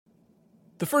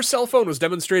The first cell phone was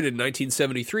demonstrated in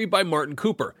 1973 by Martin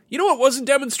Cooper. You know what wasn't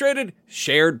demonstrated?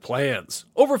 Shared plans.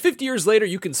 Over 50 years later,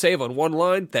 you can save on one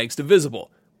line thanks to Visible.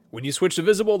 When you switch to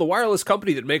Visible, the wireless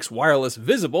company that makes wireless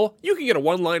visible, you can get a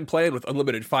one-line plan with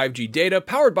unlimited 5G data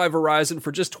powered by Verizon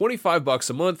for just $25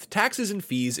 a month, taxes and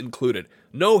fees included.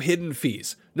 No hidden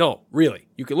fees. No, really.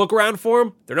 You can look around for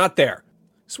them. They're not there.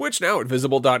 Switch now at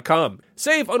Visible.com.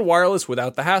 Save on wireless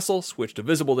without the hassle. Switch to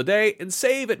Visible today and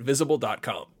save at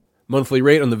Visible.com. Monthly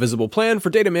rate on the Visible plan for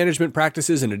data management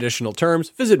practices and additional terms.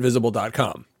 Visit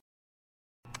Visible.com.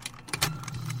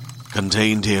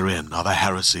 Contained herein are the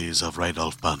heresies of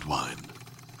Radolf Burntwine,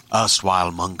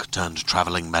 erstwhile monk turned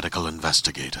traveling medical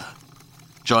investigator.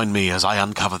 Join me as I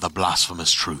uncover the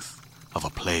blasphemous truth of a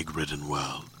plague-ridden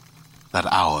world, that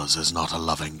ours is not a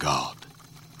loving God,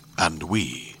 and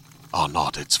we are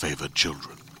not its favored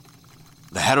children.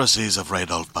 The heresies of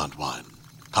Radolf Burntwine,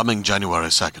 coming January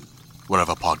 2nd,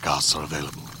 wherever podcasts are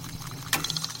available.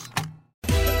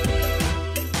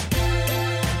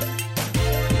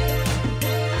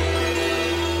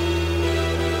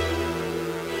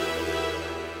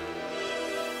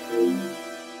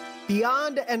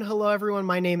 Beyond and hello everyone,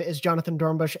 my name is Jonathan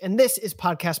Dornbush and this is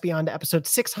Podcast Beyond, episode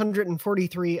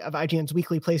 643 of IGN's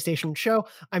weekly PlayStation show.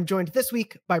 I'm joined this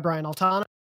week by Brian Altana.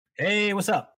 Hey, what's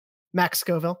up? Max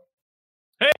Scoville.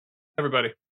 Hey,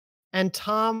 everybody. And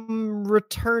Tom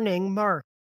returning Mark.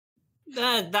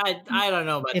 I don't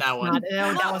know about that one.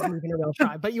 That wasn't even a real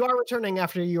try, but you are returning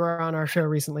after you were on our show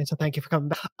recently, so thank you for coming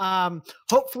back.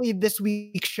 Hopefully this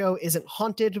week's show isn't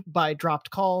haunted by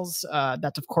dropped calls.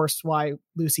 That's of course why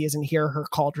Lucy isn't here. Her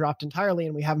call dropped entirely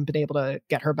and we haven't been able to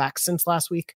get her back since last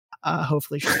week.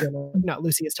 Hopefully she's gonna no,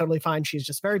 Lucy is totally fine. She's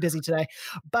just very busy today,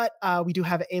 but we do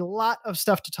have a lot of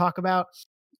stuff to talk about.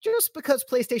 Just because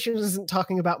PlayStation isn't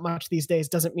talking about much these days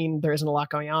doesn't mean there isn't a lot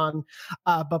going on.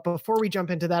 But before we jump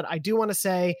into that, I do want to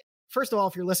say, first of all,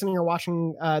 if you're listening or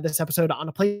watching this episode on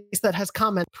a place that has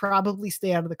comments, probably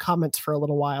stay out of the comments for a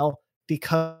little while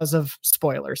because of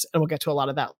spoilers. And we'll get to a lot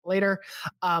of that later.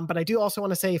 But I do also want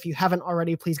to say, if you haven't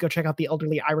already, please go check out the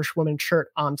Elderly Irish Woman shirt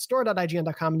on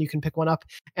store.ign.com and you can pick one up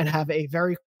and have a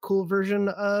very cool version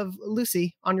of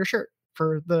Lucy on your shirt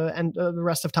for the end of the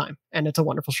rest of time, and it's a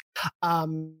wonderful show.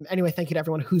 Anyway, thank you to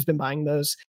everyone who's been buying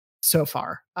those so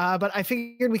far. But I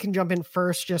figured we can jump in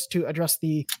first just to address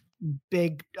the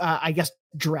big, I guess,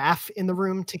 draft in the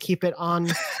room to keep it on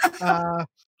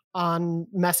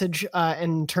message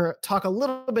and talk a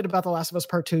little bit about The Last of Us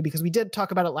Part 2, because we did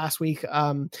talk about it last week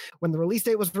when the release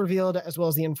date was revealed, as well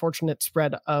as the unfortunate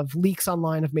spread of leaks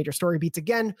online of major story beats.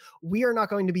 Again, we are not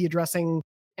going to be addressing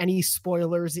any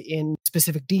spoilers in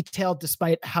specific detail,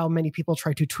 despite how many people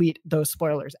try to tweet those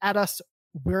spoilers at us.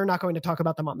 We're not going to talk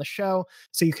about them on the show,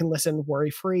 so you can listen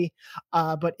worry-free.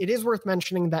 But it is worth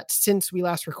mentioning that since we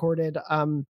last recorded,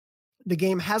 the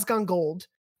game has gone gold.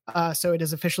 So it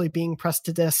is officially being pressed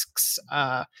to discs.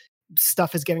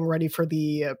 Stuff is getting ready for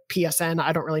the PSN.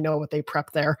 I don't really know what they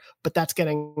prep there, but that's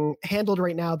getting handled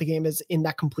right now. The game is in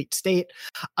that complete state.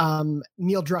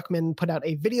 Neil Druckmann put out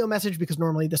a video message because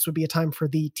normally this would be a time for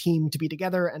the team to be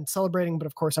together and celebrating, but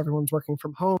of course everyone's working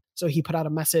from home. So he put out a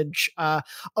message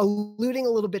alluding a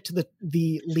little bit to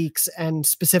the leaks and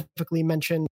specifically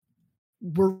mentioned,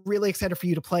 we're really excited for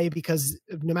you to play because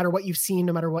no matter what you've seen,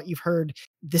 no matter what you've heard,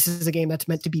 this is a game that's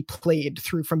meant to be played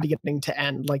through from beginning to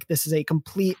end. Like, this is a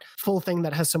complete full thing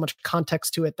that has so much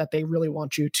context to it that they really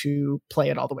want you to play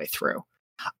it all the way through.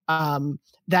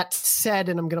 That said,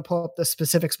 and I'm going to pull up the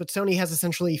specifics, but Sony has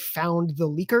essentially found the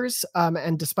leakers.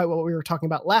 And despite what we were talking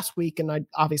about last week, and I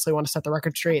obviously want to set the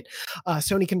record straight,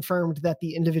 Sony confirmed that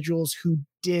the individuals who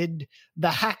did the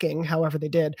hacking, however they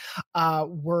did,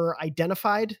 were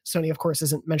identified. Sony, of course,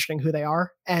 isn't mentioning who they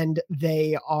are, and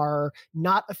they are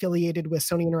not affiliated with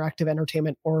Sony Interactive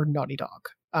Entertainment or Naughty Dog.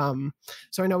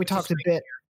 So I know we talked a bit.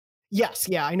 Yes,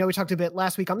 yeah, I know we talked a bit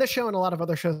last week on this show and a lot of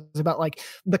other shows about like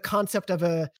the concept of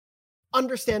a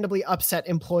understandably upset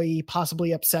employee,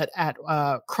 possibly upset at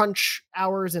crunch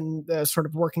hours and the sort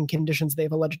of working conditions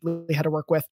they've allegedly had to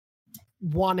work with,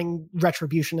 wanting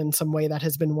retribution in some way. That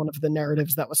has been one of the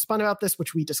narratives that was spun about this,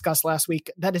 which we discussed last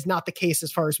week. That is not the case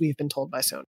as far as we've been told by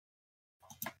Sony.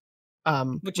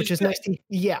 Which is nice to,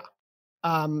 yeah.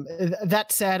 That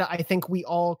said, I think we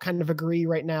all kind of agree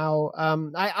right now.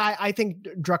 I think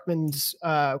Druckmann's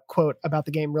quote about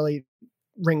the game really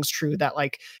rings true, that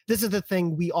like, this is the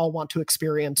thing we all want to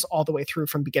experience all the way through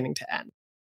from beginning to end.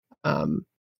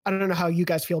 I don't know how you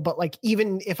guys feel, but like,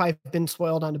 even if I've been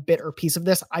spoiled on a bit or piece of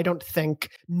this, I don't think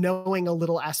knowing a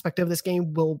little aspect of this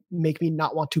game will make me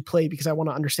not want to play because I want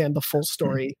to understand the full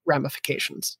story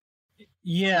ramifications.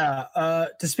 Yeah,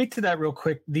 to speak to that real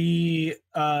quick, the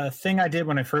thing I did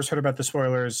when I first heard about the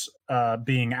spoilers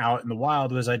being out in the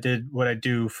wild was I did what I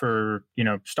do for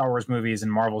Star Wars movies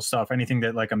and Marvel stuff, anything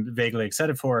that like I'm vaguely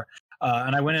excited for,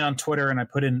 and I went in on Twitter and I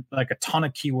put in like a ton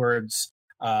of keywords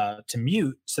to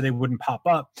mute so they wouldn't pop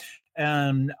up.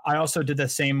 And I also did the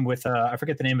same with I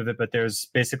forget the name of it, but there's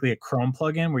basically a Chrome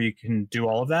plugin where you can do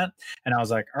all of that. And I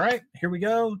was like, all right, here we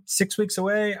go. 6 weeks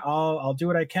away. I'll do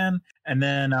what I can. And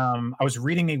then I was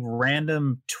reading a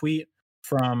random tweet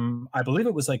from, I believe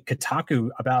it was like Kotaku,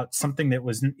 about something that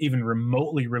wasn't even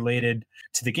remotely related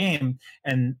to the game.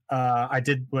 And I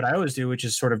did what I always do, which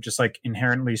is sort of just like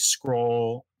inherently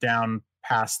scroll down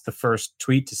past the first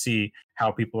tweet to see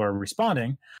how people are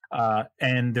responding.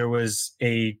 And there was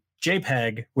a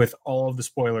JPEG with all of the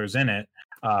spoilers in it,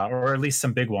 or at least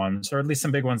some big ones,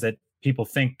 that people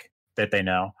think that they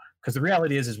know. Because the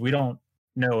reality is we don't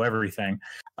know everything.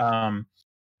 And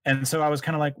so I was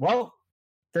kind of like, well,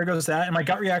 there goes that. And my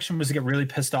gut reaction was to get really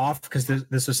pissed off because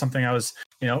this was something I was,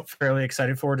 fairly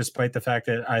excited for, despite the fact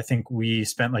that I think we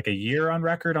spent like a year on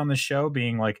record on the show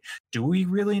being like, do we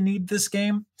really need this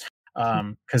game?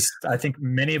 Because I think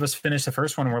many of us finished the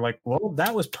first one and we're like, well,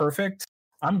 that was perfect.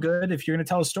 I'm good. If you're going to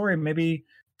tell a story, maybe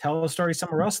tell a story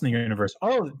somewhere else in the universe.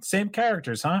 Oh, same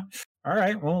characters, huh? All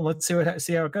right. Well, let's see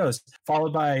how it goes.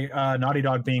 Followed by Naughty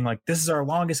Dog being like, this is our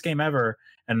longest game ever.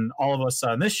 And all of us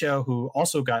on this show who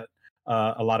also got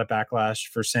a lot of backlash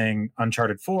for saying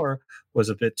Uncharted 4 was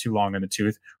a bit too long in the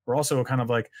tooth. We're also kind of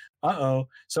like, uh-oh.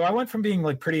 So I went from being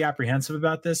like pretty apprehensive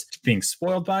about this, being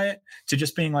spoiled by it, to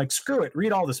just being like, screw it,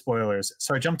 read all the spoilers.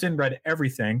 So I jumped in, read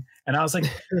everything. And I was like,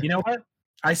 you know what?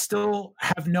 I still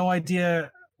have no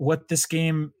idea what this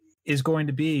game is going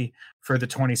to be for the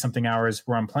 20-something hours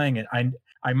where I'm playing it.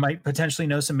 I might potentially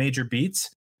know some major beats,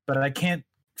 but I can't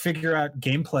figure out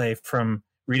gameplay from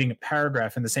reading a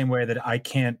paragraph in the same way that I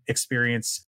can't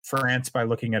experience France by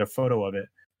looking at a photo of it.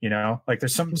 Like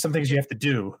there's some things you have to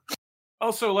do.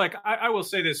 Also, like I will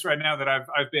say this right now that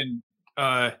I've been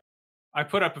I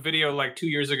put up a video like 2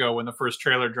 years ago when the first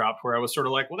trailer dropped where I was sort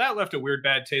of like, well, that left a weird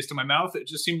bad taste in my mouth. It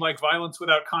just seemed like violence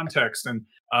without context. And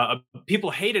people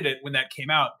hated it when that came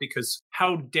out because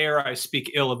how dare I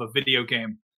speak ill of a video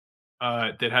game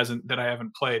that I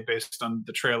haven't played based on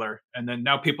the trailer. And then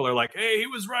now people are like, hey, he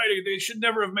was right. They should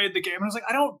never have made the game. And I was like,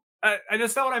 I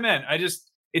that's not what I meant.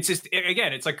 It's just,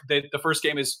 again, it's like the first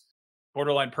game is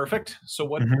borderline perfect. So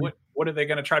what are they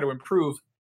going to try to improve?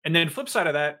 And then flip side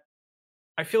of that,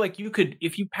 I feel like you could,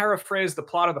 if you paraphrase the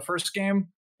plot of the first game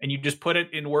and you just put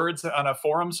it in words on a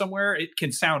forum somewhere, it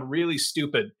can sound really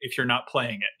stupid if you're not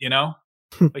playing it,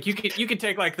 Like you can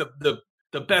take like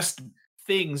the best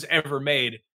things ever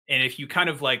made, and if you kind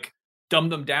of like dumb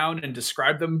them down and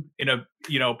describe them in a,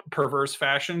 perverse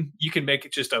fashion, you can make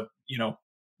it just a,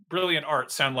 brilliant art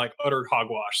sound like utter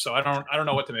hogwash. So I don't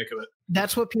know what to make of it.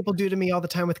 That's what people do to me all the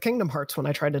time with Kingdom Hearts when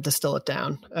I try to distill it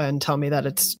down and tell me that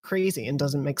it's crazy and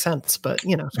doesn't make sense. But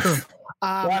screw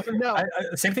 'em.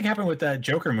 Same thing happened with that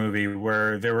Joker movie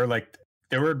where there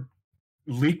were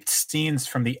leaked scenes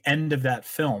from the end of that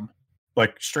film.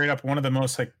 Like straight up, one of the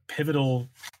most like pivotal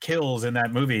kills in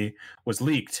that movie was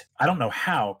leaked. I don't know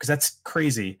how, because that's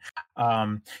crazy.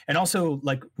 And also,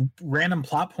 like random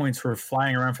plot points were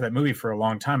flying around for that movie for a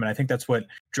long time, and I think that's what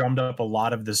drummed up a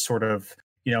lot of this sort of,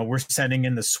 we're sending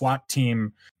in the SWAT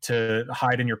team to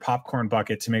hide in your popcorn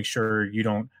bucket to make sure you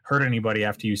don't hurt anybody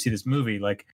after you see this movie.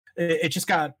 Like it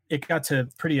got to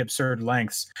pretty absurd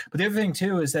lengths. But the other thing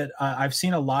too is that I've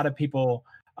seen a lot of people.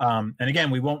 And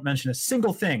again, we won't mention a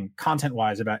single thing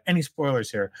content-wise about any spoilers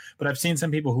here, but I've seen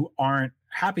some people who aren't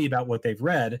happy about what they've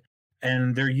read,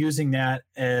 and they're using that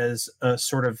as a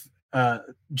sort of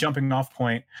jumping off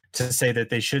point to say that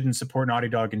they shouldn't support Naughty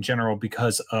Dog in general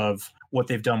because of what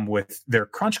they've done with their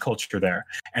crunch culture there.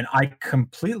 And I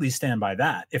completely stand by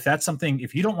that. If that's something,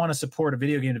 if you don't want to support a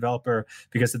video game developer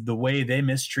because of the way they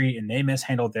mistreat and they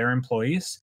mishandle their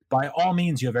employees, by all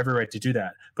means, you have every right to do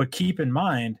that. But keep in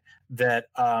mind that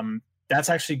that's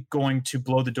actually going to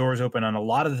blow the doors open on a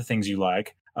lot of the things you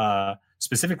like,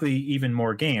 specifically even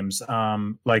more games,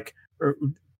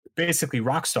 basically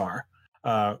Rockstar.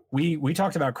 We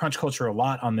talked about crunch culture a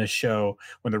lot on this show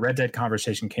when the Red Dead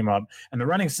conversation came up, and the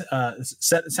running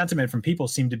sentiment from people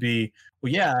seemed to be,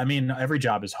 well, yeah, I mean, every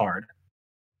job is hard.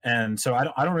 And so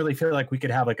I don't really feel like we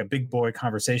could have like a big boy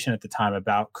conversation at the time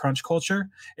about crunch culture.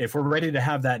 If we're ready to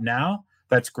have that now,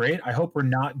 that's great. I hope we're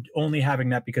not only having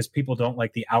that because people don't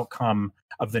like the outcome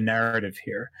of the narrative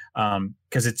here.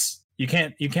 Because you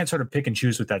can't sort of pick and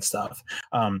choose with that stuff.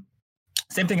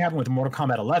 Same thing happened with Mortal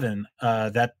Kombat 11.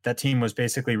 That team was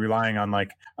basically relying on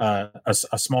like a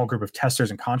small group of testers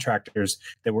and contractors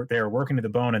that were working to the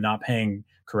bone and not paying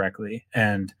correctly.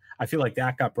 And I feel like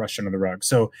that got brushed under the rug.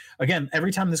 So again,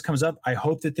 every time this comes up, I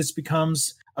hope that this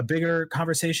becomes a bigger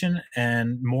conversation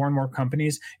and more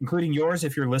companies, including yours,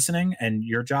 if you're listening and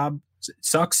your job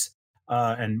sucks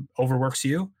and overworks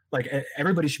you. Like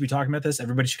everybody should be talking about this.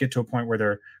 Everybody should get to a point where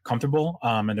they're comfortable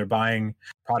and they're buying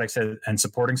products and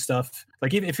supporting stuff.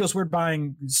 Like it feels weird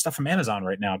buying stuff from Amazon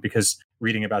right now because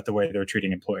reading about the way they're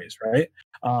treating employees, right?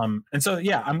 And so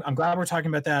yeah, I'm glad we're talking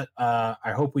about that.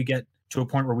 I hope we get to a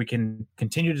point where we can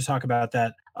continue to talk about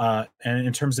that. And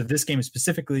in terms of this game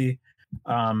specifically,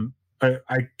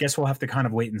 I guess we'll have to kind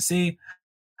of wait and see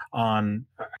on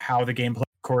how the gameplay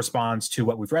corresponds to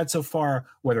what we've read so far,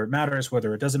 whether it matters,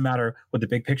 whether it doesn't matter, what the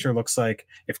big picture looks like,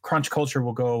 if crunch culture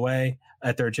will go away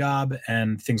at their job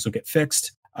and things will get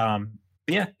fixed. But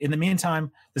yeah, in the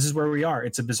meantime, this is where we are.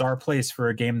 It's a bizarre place for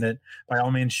a game that by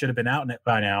all means should have been out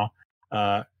by now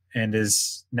and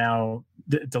is now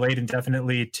delayed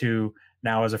indefinitely to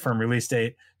now as a firm release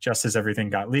date, just as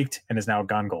everything got leaked and is now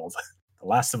gone gold. The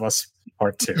Last of Us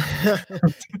Part 2.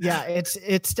 Yeah,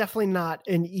 it's definitely not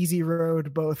an easy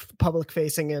road, both public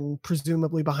facing and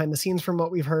presumably behind the scenes from what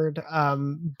we've heard.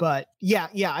 But yeah,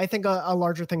 I think a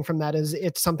larger thing from that is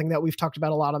it's something that we've talked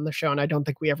about a lot on the show, and I don't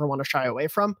think we ever want to shy away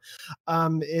from,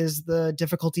 is the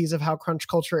difficulties of how crunch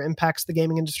culture impacts the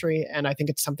gaming industry. And I think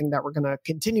it's something that we're going to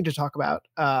continue to talk about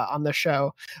on the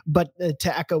show. But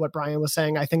to echo what Brian was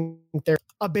saying, I think there's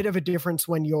a bit of a difference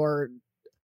when you're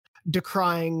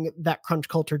decrying that crunch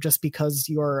culture just because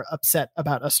you're upset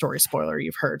about a story spoiler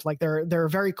you've heard. Like there are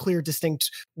very clear, distinct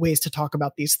ways to talk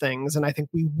about these things, and I think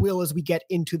we will, as we get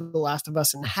into The Last of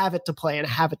Us and have it to play and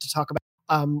have it to talk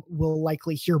about, we'll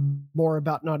likely hear more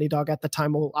about Naughty Dog at the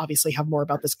time. We'll obviously have more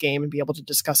about this game and be able to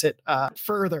discuss it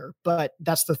further. But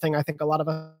that's the thing. I think a lot of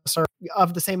us are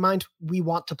of the same mind. We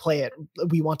want to play it.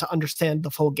 We want to understand the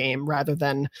full game rather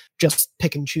than just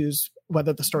pick and choose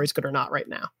whether the story's good or not right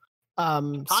now.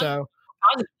 So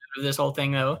positive of this whole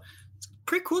thing though, it's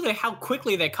pretty cool that how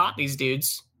quickly they caught these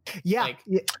dudes. Yeah,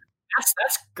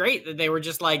 that's great that they were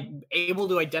just like able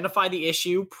to identify the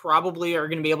issue, probably are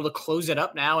going to be able to close it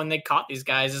up now, and they caught these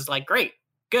guys. Is like great,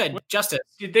 good justice.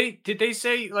 Did they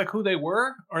say like who they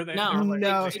were, or they? No, like,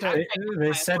 no.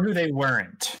 They said who they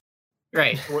weren't.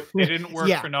 Right. They didn't work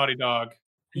for Naughty Dog.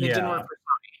 It didn't work for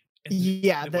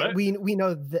Yeah, that we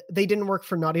know that they didn't work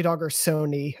for Naughty Dog or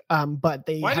Sony, but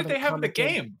they. Why did they have the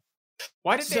game?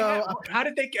 Why did they? How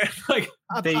did they get like?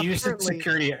 They used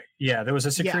security. Yeah, there was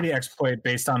a security exploit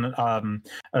based on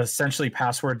essentially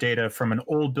password data from an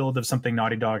old build of something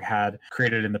Naughty Dog had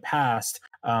created in the past,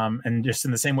 and just in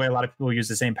the same way, a lot of people use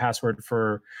the same password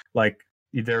for like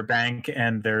their bank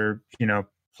and their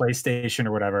PlayStation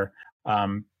or whatever.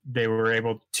 They were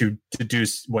able to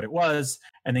deduce what it was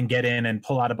and then get in and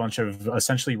pull out a bunch of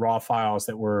essentially raw files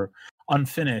that were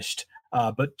unfinished,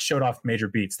 but showed off major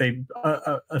beats. They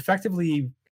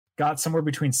effectively got somewhere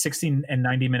between 60 and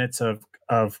 90 minutes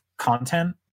of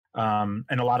content.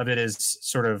 And a lot of it is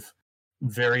sort of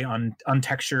very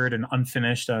untextured and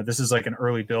unfinished. This is like an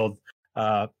early build,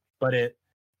 but it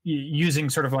using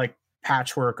sort of like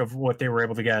patchwork of what they were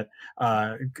able to get,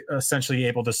 essentially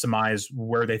able to surmise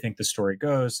where they think the story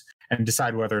goes and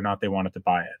decide whether or not they wanted to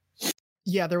buy it.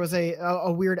 Yeah, there was a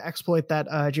weird exploit that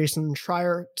Jason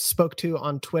Schreier spoke to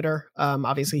on Twitter.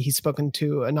 Obviously, he's spoken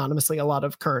to anonymously a lot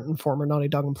of current and former Naughty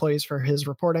Dog employees for his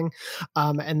reporting.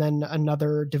 And then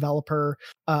another developer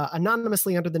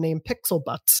anonymously under the name Pixel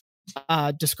Butts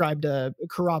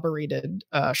corroborated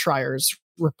Schreier's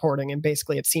reporting. And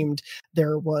basically, it seemed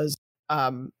there was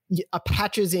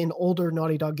patches in older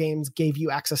Naughty Dog games gave you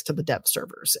access to the dev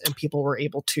servers, and people were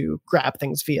able to grab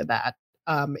things via that.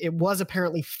 It was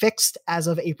apparently fixed as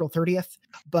of April 30th,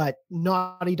 but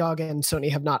Naughty Dog and Sony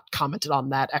have not commented on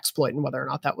that exploit and whether or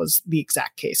not that was the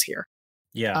exact case here.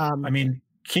 Yeah, I mean,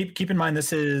 keep in mind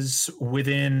this is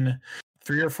within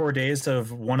 3 or 4 days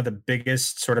of one of the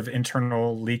biggest sort of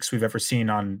internal leaks we've ever seen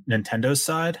on Nintendo's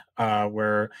side,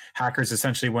 where hackers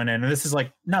essentially went in, and this is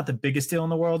like not the biggest deal in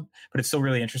the world, but it's still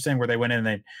really interesting, where they went in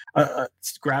and they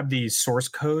grabbed the source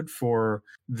code for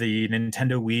the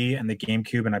Nintendo Wii and the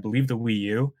GameCube, and I believe the Wii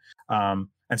U. And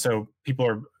so people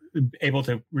are able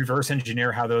to reverse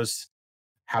engineer how those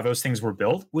things were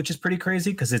built, which is pretty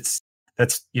crazy because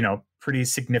that's pretty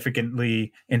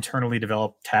significantly internally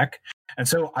developed tech. And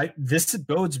so this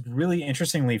bodes really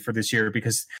interestingly for this year,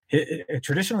 because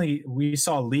traditionally we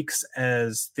saw leaks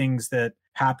as things that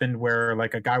happened where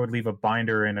like a guy would leave a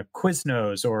binder in a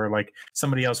Quiznos, or like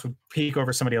somebody else would peek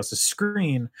over somebody else's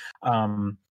screen.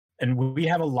 we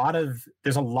have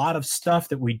there's a lot of stuff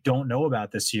that we don't know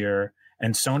about this year.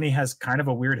 And Sony has kind of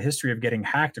a weird history of getting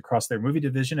hacked across their movie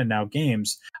division and now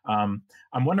games. I'm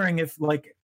wondering if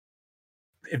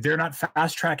they're not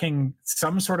fast tracking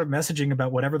some sort of messaging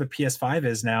about whatever the PS5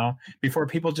 is now before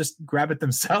people just grab it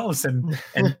themselves and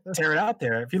tear it out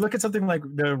there. If you look at something like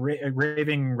the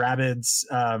Raving Rabbids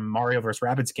Mario vs.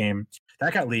 Rabbids game,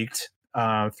 that got leaked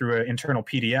through an internal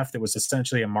PDF that was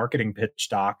essentially a marketing pitch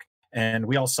doc. And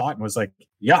we all saw it and was like,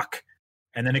 yuck.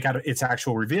 And then it got its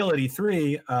actual reveal at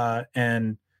E3,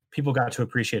 and people got to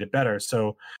appreciate it better.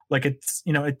 So like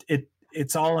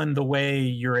it's all in the way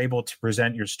you're able to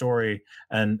present your story.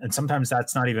 And sometimes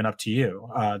that's not even up to you.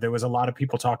 There was a lot of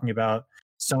people talking about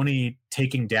Sony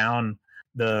taking down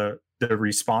the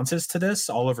responses to this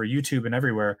all over YouTube and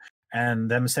everywhere,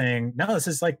 and them saying, no, this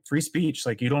is like free speech.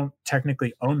 Like, you don't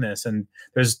technically own this. And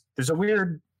there's a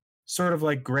weird sort of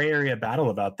like gray area battle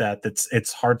about that.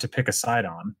 It's hard to pick a side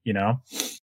on, you know?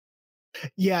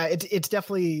 Yeah, it's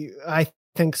definitely, I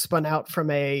think, spun out from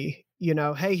a,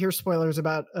 hey, here's spoilers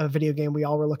about a video game we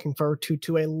all were looking forward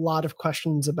to a lot of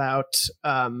questions about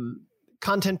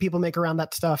content people make around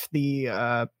that stuff,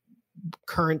 the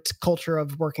current culture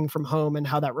of working from home and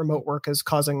how that remote work is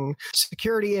causing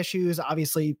security issues,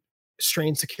 obviously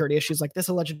strained security issues like this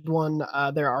alleged one.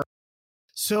 There are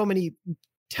so many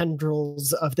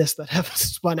tendrils of this that have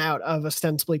spun out of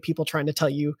ostensibly people trying to tell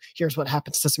you, here's what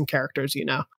happens to some characters, It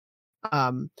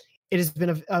has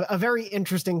been a very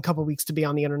interesting couple weeks to be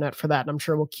on the internet for that, and I'm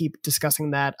sure we'll keep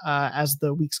discussing that as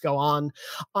the weeks go on.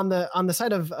 On the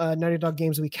side of Naughty Dog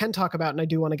games we can talk about, and I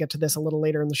do want to get to this a little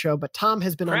later in the show, but Tom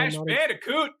has been Crash on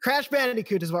Bandicoot. Crash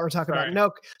Bandicoot is what we're talking about. No,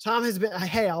 Tom has been.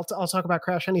 Hey, I'll talk about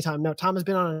Crash anytime. No, Tom has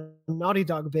been on a Naughty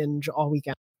Dog binge all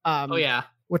weekend. Oh yeah.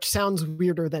 Which sounds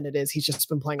weirder than it is. He's just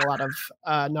been playing a lot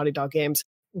of Naughty Dog games.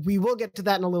 We will get to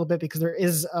that in a little bit because there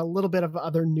is a little bit of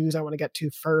other news I want to get to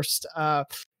first.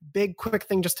 Big quick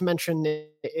thing just to mention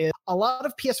is a lot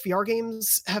of PSVR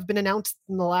games have been announced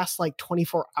in the last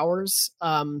 24 hours.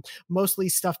 Mostly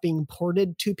stuff being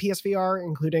ported to PSVR,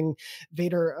 including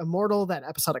Vader Immortal, that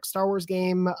episodic Star Wars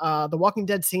game. The Walking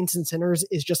Dead Saints and Sinners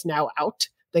is just now out.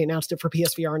 They announced it for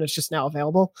PSVR and it's just now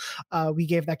available. We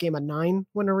gave that game a 9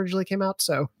 when it originally came out,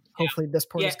 so hopefully this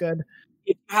port is good.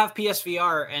 If you have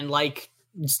PSVR and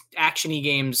action-y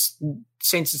games,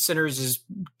 Saints and Sinners is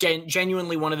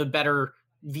genuinely one of the better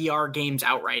VR games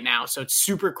out right now. So it's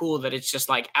super cool that it's just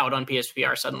out on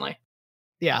PSVR suddenly.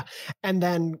 Yeah. And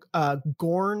then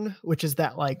Gorn, which is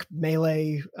that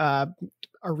melee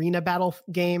arena battle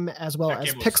game, as well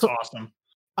as Pixel. Awesome.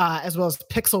 As well as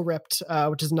Pixel Ripped,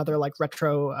 which is another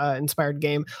retro inspired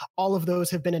game. All of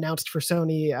those have been announced for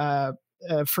Sony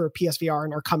for PSVR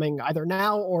and are coming either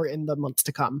now or in the months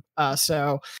to come.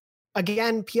 So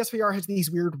again, PSVR has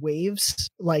these weird waves.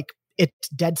 It's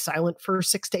dead silent for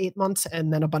 6 to 8 months,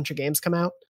 and then a bunch of games come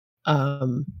out. I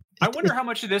wonder how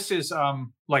much of this is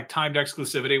timed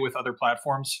exclusivity with other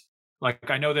platforms.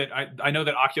 I know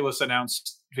that Oculus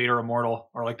announced Vader Immortal,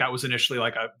 or that was initially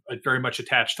a very much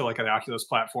attached to an Oculus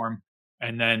platform,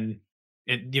 and then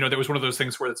there was one of those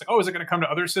things where it's is it going to come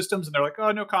to other systems? And they're like,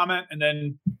 oh, no comment, and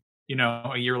then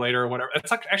a year later or whatever.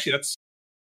 It's I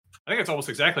think it's almost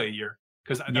exactly a year.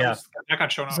 Because that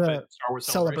got shown off at Star Wars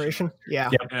Celebration. Yeah.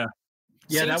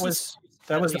 That was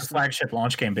the flagship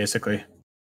launch game, basically.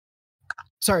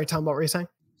 Sorry, Tom, what were you saying?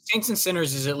 Saints and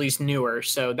Sinners is at least newer,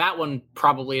 so that one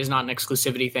probably is not an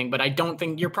exclusivity thing, but I don't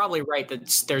think you're probably right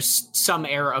that there's some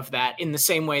air of that in the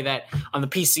same way that on the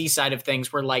PC side of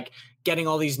things, we're getting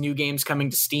all these new games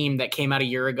coming to Steam that came out a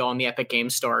year ago on the Epic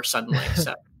Games Store suddenly.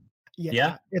 So.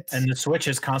 Yeah. And the Switch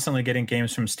is constantly getting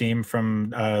games from Steam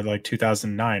from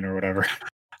 2009 or whatever.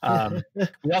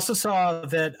 We also saw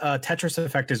that Tetris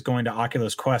Effect is going to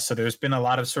Oculus Quest, so there's been a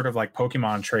lot of sort of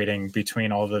Pokemon trading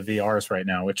between all the VRs right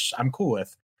now, which I'm cool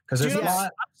with. Because there's a lot.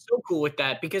 I'm so cool with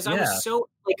that because I was so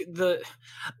the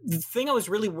thing I was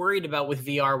really worried about with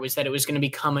VR was that it was going to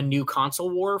become a new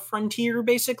console war frontier,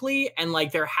 basically, and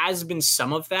there has been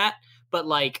some of that. But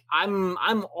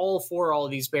I'm all for all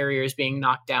of these barriers being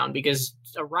knocked down because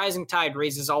a rising tide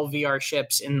raises all VR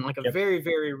ships in a very,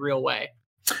 very real way.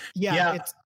 Yeah.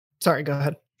 Sorry, go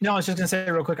ahead. No, I was just gonna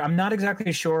say real quick. I'm not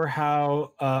exactly sure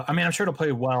how. I'm sure it'll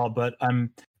play well, but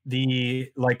the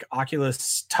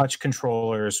Oculus Touch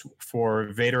controllers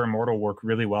for Vader Immortal work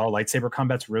really well. Lightsaber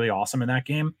combat's really awesome in that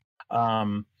game,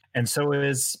 and so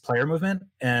is player movement,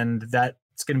 and that.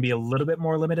 It's going to be a little bit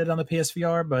more limited on the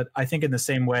PSVR, but I think in the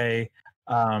same way,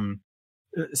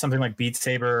 something like Beat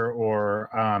Saber or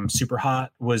Super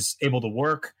Hot was able to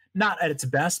work, not at its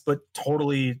best, but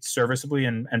totally serviceably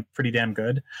and pretty damn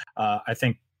good. I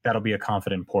think that'll be a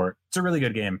confident port. It's a really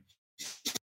good game.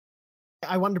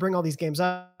 I wanted to bring all these games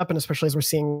up, and especially as we're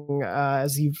seeing,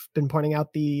 as you've been pointing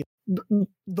out, the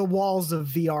walls of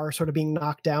VR sort of being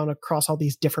knocked down across all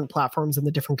these different platforms and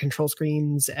the different control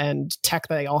screens and tech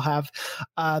that they all have.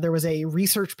 There was a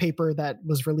research paper that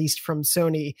was released from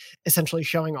Sony essentially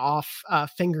showing off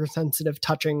finger-sensitive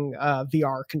touching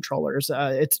VR controllers.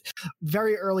 It's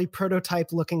very early prototype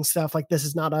looking stuff. Like, this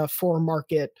is not a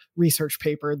for-market research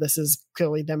paper. This is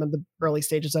clearly them in the early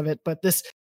stages of it, but this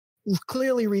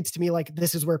clearly reads to me like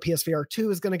this is where PSVR 2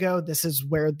 is going to go. This is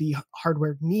where the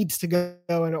hardware needs to go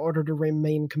in order to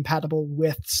remain compatible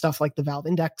with stuff like the Valve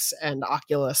Index and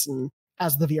Oculus, and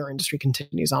as the VR industry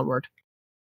continues onward.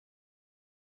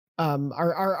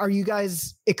 Are you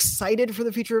guys excited for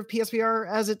the future of PSVR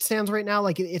as it stands right now?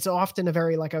 Like, it's often a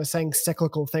very, like I was saying,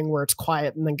 cyclical thing where it's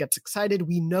quiet and then gets excited.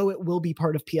 We know it will be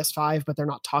part of PS5, but they're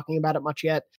not talking about it much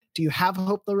yet. Do you have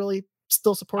hope they'll really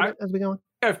still support it as we go on?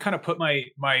 I've kind of put my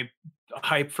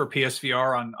hype for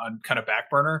PSVR on kind of back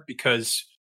burner because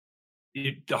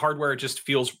the hardware just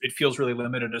feels really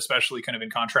limited, especially kind of in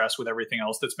contrast with everything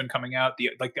else that's been coming out. The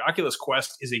Oculus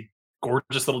Quest is a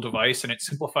gorgeous little device, and it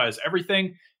simplifies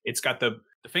everything. It's got the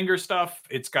finger stuff.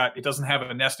 It doesn't have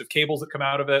a nest of cables that come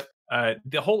out of it.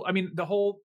 The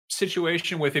whole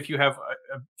situation with if you have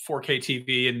a 4K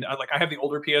TV and I have the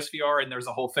older PSVR, and there's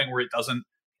a whole thing where it doesn't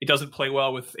play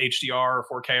well with HDR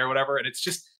or 4K or whatever. And it's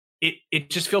just, it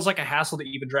just feels like a hassle to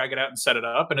even drag it out and set it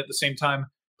up. And at the same time,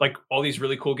 like, all these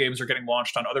really cool games are getting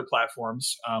launched on other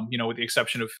platforms, with the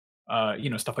exception of,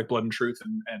 stuff like Blood and Truth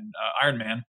and Iron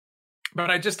Man.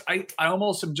 But I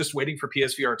almost am just waiting for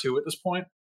PSVR 2 at this point,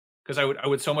 because I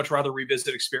would so much rather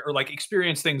revisit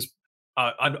experience things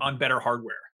on better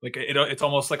hardware. Like, it's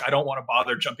almost like I don't want to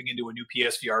bother jumping into a new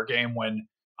PSVR game when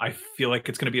I feel like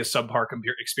it's going to be a subpar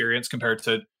experience compared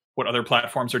to what other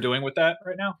platforms are doing with that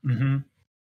right now. Mm-hmm.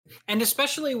 And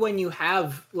especially when you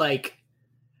have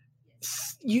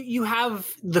you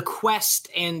have the Quest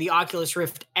and the Oculus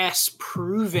Rift S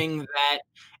proving that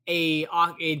a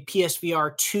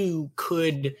PSVR 2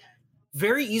 could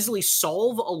very easily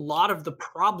solve a lot of the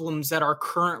problems that are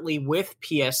currently with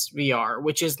PSVR,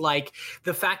 which is like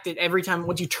the fact that every time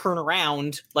once you turn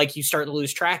around, like, you start to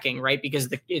lose tracking, right? Because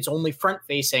it's only front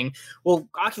facing. Well,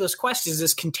 Oculus Quest is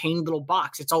this contained little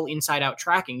box. It's all inside out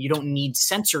tracking. You don't need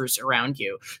sensors around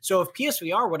you. So if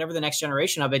PSVR, whatever the next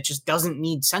generation of it, just doesn't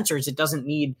need sensors, it doesn't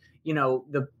need,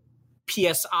 the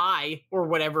PSI or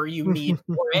whatever you need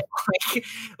for it.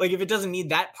 Like if it doesn't need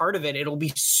that part of it, it'll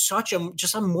be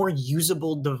just a more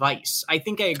usable device. I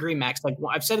think I agree, Max. Like,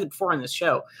 I've said it before on this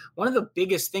show, one of the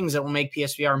biggest things that will make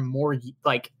PSVR more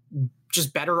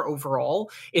just better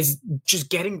overall is just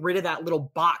getting rid of that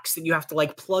little box that you have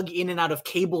to plug in and out of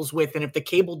cables with, and if the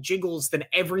cable jiggles then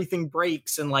everything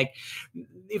breaks. And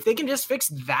if they can just fix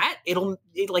that, it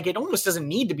almost doesn't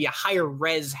need to be a higher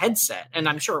res headset, and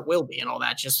I'm sure it will be and all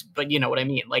that, but you know what I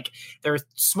mean. There are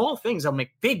small things that'll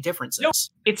make big differences. No,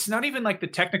 it's not even the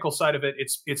technical side of it,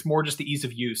 it's more just the ease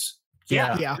of use.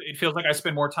 Yeah. It feels like I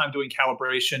spend more time doing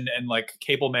calibration and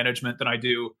cable management than I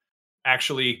do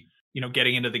actually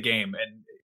getting into the game. And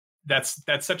that's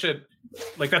such a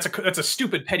that's a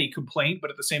stupid petty complaint, but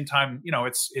at the same time,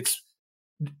 it's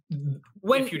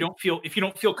if you don't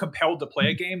feel compelled to play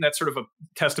a game, that's sort of a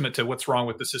testament to what's wrong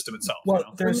with the system itself.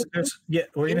 Well, there's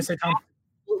what are you gonna say, Tom?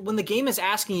 When the game is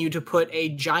asking you to put a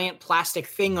giant plastic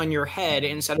thing on your head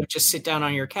instead of just sit down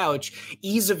on your couch,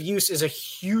 ease of use is a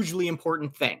hugely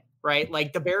important thing, right?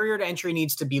 The barrier to entry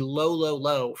needs to be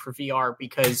low for VR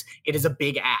because it is a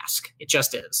big ask. It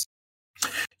just is.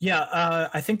 Yeah,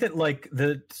 I think that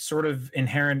the sort of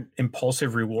inherent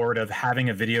impulsive reward of having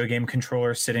a video game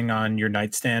controller sitting on your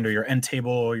nightstand or your end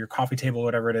table or your coffee table,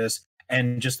 whatever it is,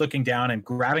 and just looking down and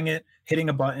grabbing it, hitting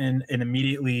a button, and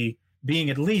immediately being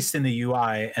at least in the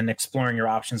UI and exploring your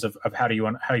options of how you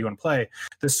want to play.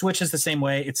 The Switch is the same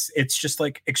way. It's just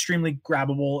extremely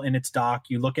grabbable in its dock.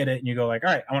 You look at it and you go all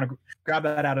right, I want to grab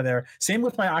that out of there. Same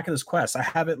with my Oculus Quest. I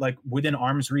have it within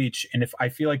arm's reach, and if I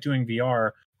feel like doing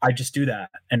VR, I just do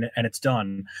that and it's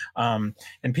done. And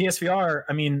PSVR,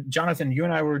 I mean, Jonathan, you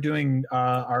and I were doing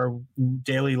our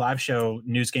daily live show,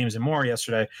 News, Games, and More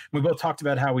yesterday. We both talked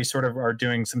about how we sort of are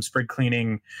doing some sprig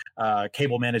cleaning,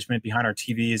 cable management behind our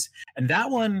TVs. And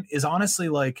that one is honestly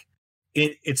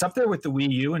it's up there with the Wii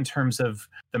U in terms of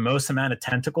the most amount of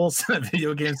tentacles a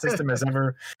video game system has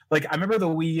ever. I remember the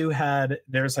Wii U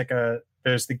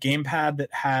there's the gamepad that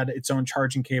had its own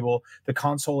charging cable, the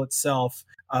console itself,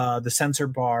 the sensor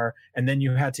bar, and then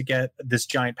you had to get this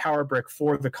giant power brick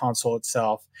for the console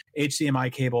itself,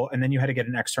 HDMI cable, and then you had to get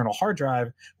an external hard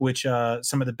drive, which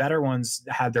some of the better ones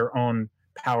had their own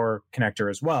power connector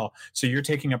as well. So you're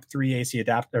taking up 3 AC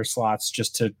adapter slots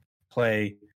just to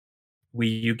play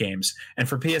Wii U games. And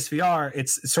for PSVR,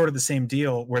 it's sort of the same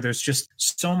deal where there's just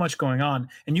so much going on,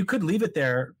 and you could leave it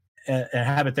there and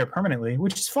have it there permanently,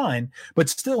 which is fine. But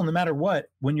still, no matter what,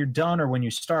 when you're done or when you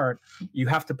start, you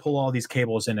have to pull all these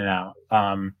cables in and out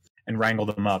and wrangle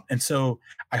them up. And so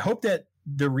I hope that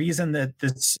the reason that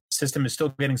this system is still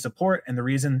getting support and the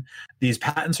reason these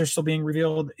patents are still being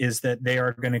revealed is that they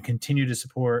are going to continue to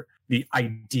support the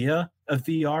idea of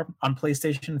VR on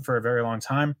PlayStation for a very long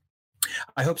time.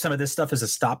 I hope some of this stuff is a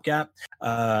stopgap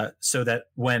so that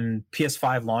when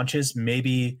PS5 launches,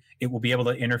 maybe it will be able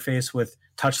to interface with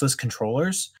touchless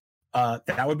controllers.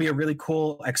 That would be a really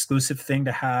cool exclusive thing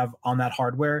to have on that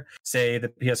hardware. Say the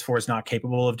PS4 is not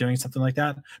capable of doing something like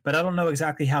that. But I don't know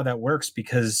exactly how that works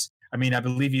because, I mean, I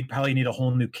believe you'd probably need a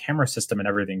whole new camera system and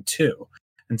everything too.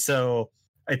 And so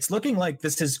it's looking like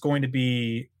this is going to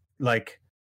be like,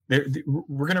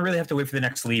 we're going to really have to wait for the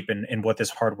next leap in what this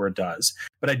hardware does.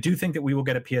 But I do think that we will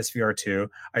get a PSVR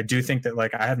 2. I do think that,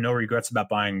 like, I have no regrets about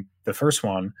buying the first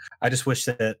one. I just wish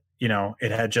that, you know, it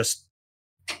had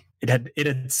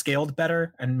scaled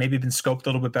better and maybe been scoped a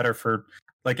little bit better for,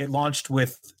 like, it launched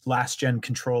with last gen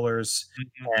controllers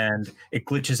and it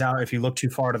glitches out if you look too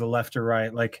far to the left or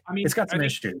right. Like, I mean, it's got some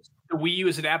issues. The Wii U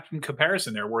is an apt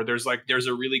comparison there, where there's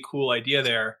a really cool idea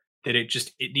there that it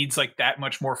needs like that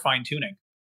much more fine tuning.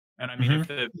 And I mean,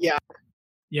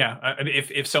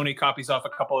 if Sony copies off a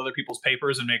couple other people's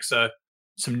papers and makes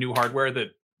some new hardware that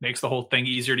makes the whole thing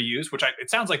easier to use, which it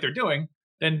sounds like they're doing,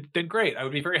 then great. I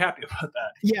would be very happy about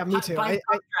that. Yeah, me too. Go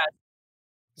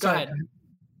ahead.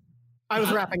 I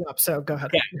was wrapping up, so go ahead.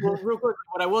 Yeah, well, real quick,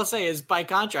 what I will say is, by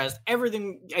contrast,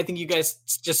 everything I think you guys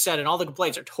just said and all the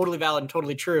complaints are totally valid and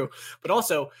totally true. But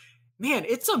also, man,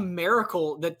 it's a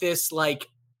miracle that this, like,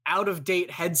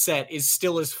 out-of-date headset is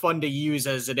still as fun to use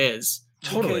as it is.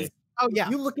 Totally. Because, oh yeah,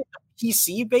 you look at the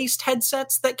PC-based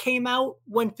headsets that came out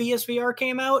when PSVR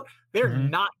came out, they're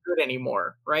not good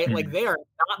anymore, right? Like, they are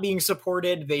not being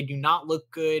supported. They do not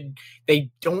look good.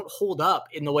 They don't hold up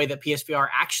in the way that PSVR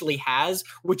actually has,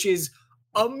 which is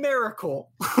a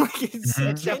miracle. It's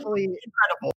definitely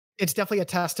incredible. It's definitely a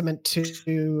testament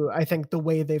to, I think, the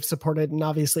way they've supported, and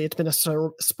obviously it's been a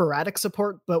sporadic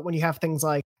support, but when you have things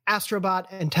like Astrobot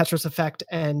and Tetris Effect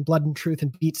and Blood and Truth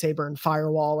and Beat Saber and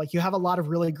Firewall, like, you have a lot of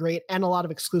really great and a lot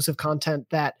of exclusive content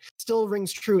that still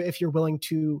rings true if you're willing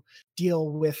to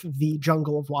deal with the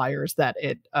jungle of wires that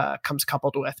it comes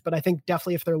coupled with. But I think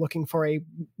definitely if they're looking for a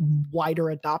wider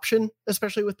adoption,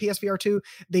 especially with PSVR 2,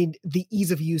 the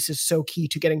ease of use is so key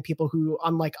to getting people who,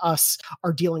 unlike us,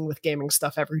 are dealing with gaming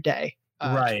stuff every day.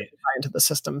 Right into the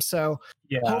system. So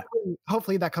yeah,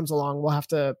 hopefully that comes along. We'll have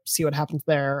to see what happens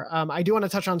there. I do want to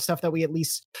touch on stuff that we at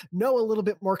least know a little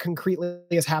bit more concretely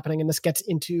is happening, and this gets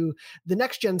into the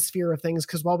next gen sphere of things,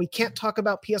 because while we can't talk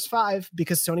about PS5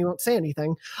 because Sony won't say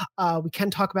anything, we can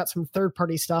talk about some third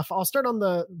party stuff. I'll start on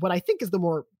what I think is the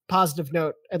more positive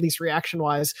note, at least reaction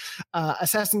wise.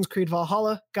 Assassin's Creed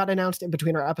Valhalla got announced in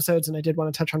between our episodes, and I did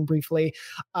want to touch on briefly.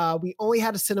 We only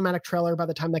had a cinematic trailer by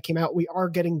the time that came out. We are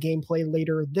getting gameplay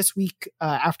later this week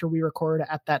after we record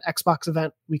at that Xbox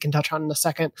event we can touch on in a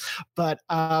second. But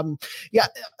yeah,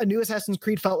 a new Assassin's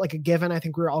Creed felt like a given. I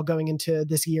think we were all going into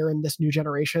this year and this new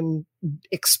generation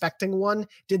expecting one.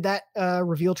 Did that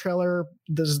reveal trailer,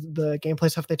 the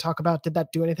gameplay stuff they talk about, did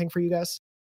that do anything for you guys?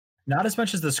 Not as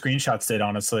much as the screenshots did,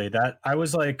 honestly. That I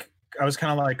was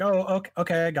kind of like, oh,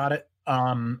 okay, I got it.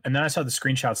 And then I saw the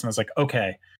screenshots and I was like,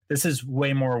 okay, this is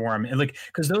way more warm. And like,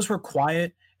 because those were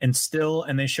quiet and still,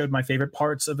 and they showed my favorite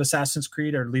parts of Assassin's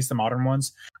Creed, or at least the modern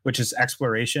ones, which is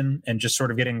exploration and just sort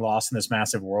of getting lost in this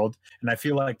massive world. And I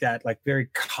feel like that, like, very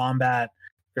combat,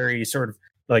 very sort of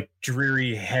like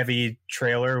dreary, heavy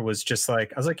trailer was just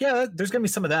like, I was like, yeah, there's gonna be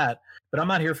some of that, but I'm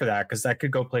not here for that because that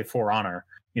could go play For Honor.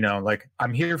 You know, like,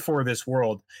 I'm here for this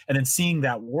world. And then seeing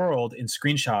that world in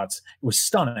screenshots, it was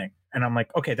stunning. And I'm like,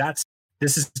 okay,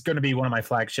 this is going to be one of my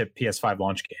flagship PS5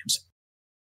 launch games.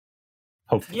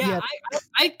 Hopefully. Yeah,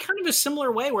 I kind of a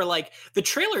similar way where, like, the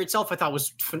trailer itself I thought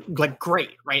was like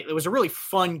great, right? It was a really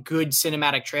fun, good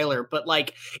cinematic trailer, but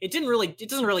like it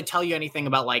doesn't really tell you anything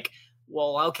about, like,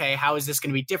 well, okay, how is this going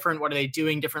to be different? What are they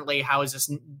doing differently? How is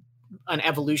this an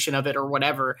evolution of it or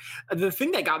whatever? The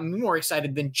thing that got me more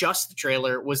excited than just the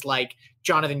trailer was, like,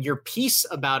 Jonathan, your piece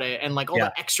about it and like all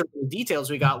the extra details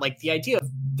we got, like the idea of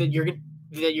that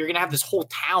you're gonna have this whole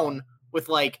town with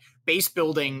like base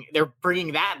building, they're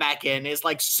bringing that back in, is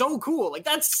like so cool. Like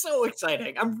that's so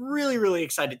exciting. I'm really, really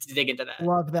excited to dig into that.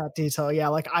 Love that detail. Yeah,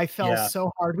 like I fell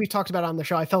so hard. We talked about it on the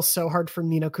show. I fell so hard for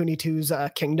Ni no Kuni 2's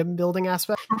kingdom building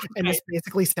aspect, and this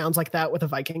basically sounds like that with a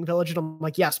Viking village. And I'm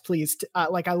like, yes, please.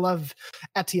 Like I love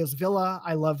Ezio's villa.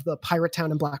 I love the pirate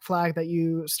town in Black Flag that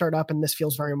you start up, and this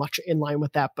feels very much in line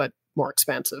with that, but more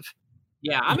expansive.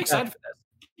 Yeah, I'm excited for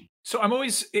this. So I'm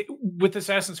always with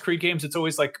Assassin's Creed games. It's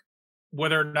always like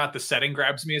whether or not the setting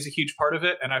grabs me is a huge part of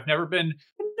it, and I've never been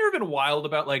wild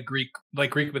about like Greek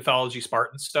mythology,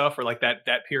 Spartan stuff, or like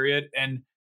that period. And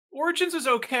Origins is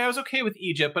okay. I was okay with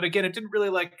Egypt, but again, it didn't really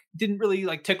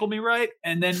like tickle me right.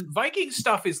 And then Viking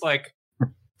stuff is like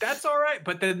that's all right,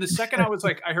 but then the second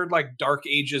I heard like Dark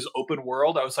Ages open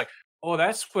world, I was like, oh,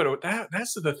 that's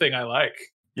the thing I like.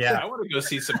 Yeah, I want to go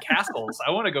see some castles.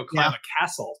 I want to go climb a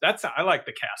castle. I like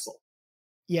the castle.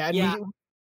 Yeah, and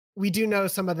we do know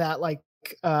some of that, like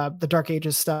the Dark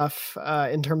Ages stuff,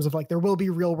 in terms of like there will be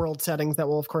real world settings that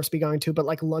we'll of course be going to, but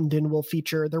like London will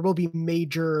feature. There will be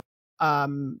major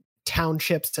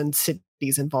townships and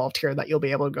cities involved here that you'll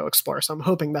be able to go explore. So I'm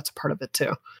hoping that's a part of it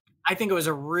too. I think it was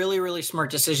a really, really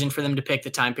smart decision for them to pick the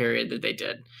time period that they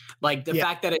did. Like the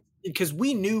fact that because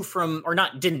we knew from, or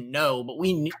not didn't know, but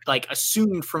we knew, like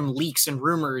assumed from leaks and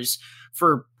rumors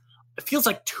for, it feels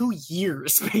like 2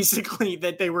 years basically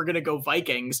that they were going to go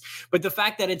Vikings. But the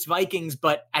fact that it's Vikings,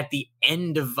 but at the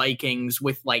end of Vikings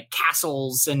with like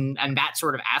castles and that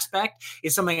sort of aspect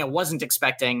is something I wasn't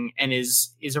expecting, and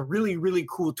is a really, really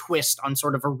cool twist on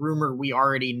sort of a rumor we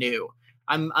already knew.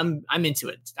 I'm into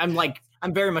it.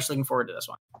 I'm very much looking forward to this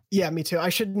one. Yeah, me too. I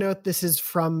should note this is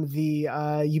from the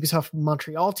Ubisoft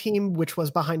Montreal team, which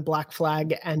was behind Black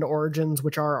Flag and Origins,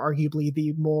 which are arguably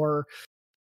the more,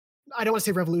 I don't want to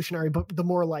say revolutionary, but the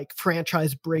more like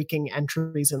franchise breaking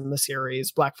entries in the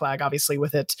series. Black Flag, obviously,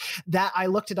 with it. That I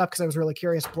looked it up because I was really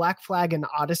curious. Black Flag and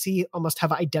Odyssey almost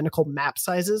have identical map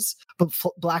sizes, but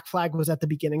Black Flag was at the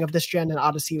beginning of this gen and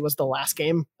Odyssey was the last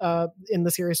game in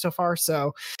the series so far.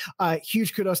 So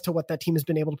huge kudos to what that team has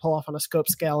been able to pull off on a scope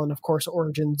scale. And of course,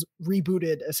 Origins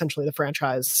rebooted essentially the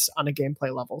franchise on a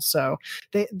gameplay level. So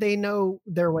they know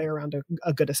their way around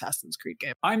a good Assassin's Creed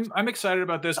game. I'm excited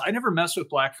about this. I never messed with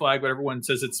Black Flag, but everyone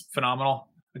says it's phenomenal.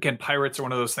 Again, pirates are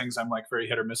one of those things I'm like very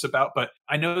hit or miss about, but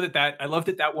I know that I love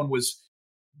that one was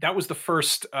the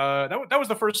first that was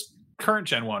the first current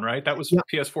gen one, right? That was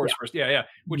PS4's first. Yeah.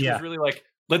 Which was really like,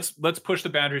 let's push the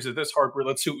boundaries of this hardware.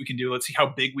 Let's see what we can do. Let's see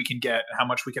how big we can get and how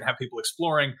much we can have people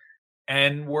exploring.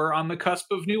 And we're on the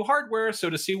cusp of new hardware, so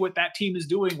to see what that team is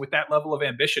doing with that level of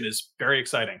ambition is very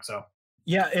exciting. So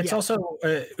yeah, it's also,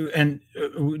 and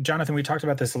Jonathan, we talked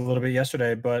about this a little bit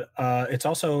yesterday, but it's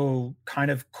also kind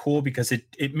of cool because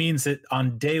it means that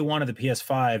on day one of the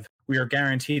PS5, we are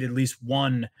guaranteed at least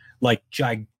one like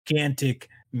gigantic,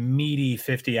 meaty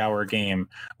 50-hour game,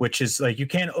 which is like, you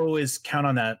can't always count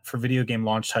on that for video game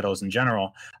launch titles in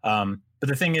general. But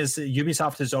the thing is,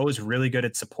 Ubisoft is always really good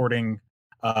at supporting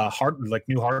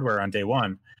new hardware on day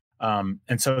one.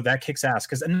 And so that kicks ass,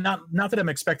 because not that I'm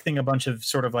expecting a bunch of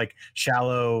sort of like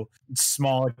shallow,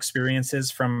 small experiences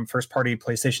from first-party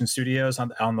PlayStation studios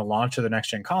on the launch of the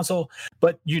next-gen console,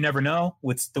 but you never know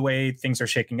with the way things are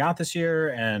shaking out this year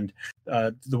and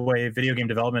the way video game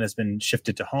development has been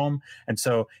shifted to home. And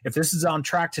so if this is on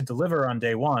track to deliver on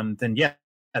day one, then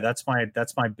that's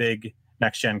my big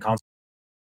next-gen console.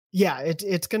 Yeah,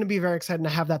 it's going to be very exciting to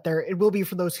have that there. It will be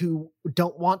for those who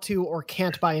don't want to or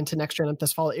can't buy into next gen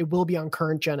this fall. It will be on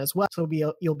current gen as well, so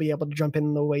you'll be able to jump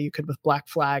in the way you could with Black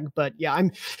Flag. But yeah,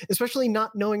 I'm especially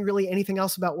not knowing really anything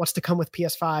else about what's to come with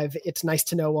PS5. It's nice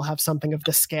to know we'll have something of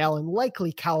the scale and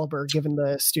likely caliber, given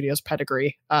the studio's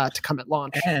pedigree, to come at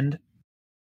launch.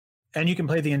 And you can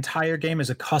play the entire game as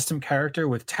a custom character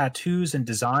with tattoos and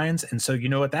designs. And so you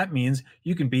know what that means.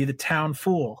 You can be the town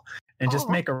fool and just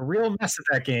make a real mess of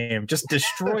that game. Just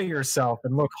destroy yourself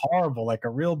and look horrible like a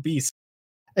real beast.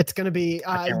 It's going to be,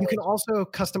 you can also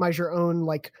customize your own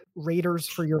like raiders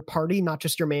for your party, not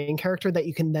just your main character, that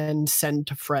you can then send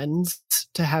to friends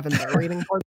to have in their raiding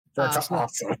party. That's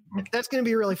awesome. That's going to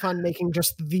be really fun, making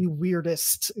just the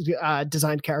weirdest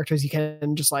designed characters you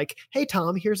can. Just like, hey,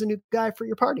 Tom, here's a new guy for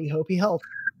your party. Hope he helped.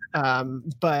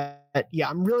 But yeah,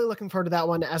 I'm really looking forward to that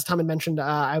one. As Tom had mentioned,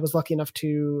 I was lucky enough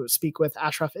to speak with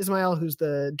Ashraf Ismail, who's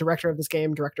the director of this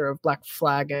game, director of Black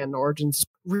Flag and Origins.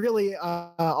 Really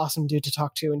awesome dude to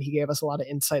talk to, and he gave us a lot of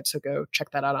insight, so go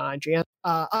check that out on IGN.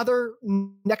 Other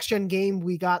next-gen game,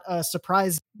 we got a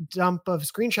surprise dump of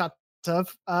screenshots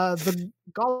of the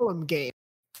Gollum game.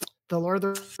 The Lord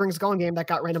of the Rings Gollum game that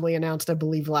got randomly announced, I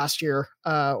believe, last year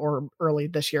or early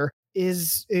this year.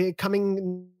 is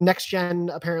coming next gen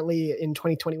apparently in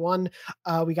 2021.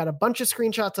 We got a bunch of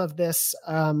screenshots of this.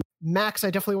 Max, I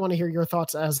definitely want to hear your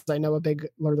thoughts, as I know a big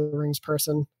Lord of the Rings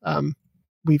person.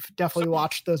 We've definitely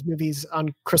watched those movies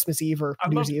on Christmas Eve or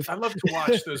New Year's Eve. I love to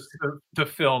watch the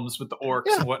films with the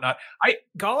orcs and whatnot.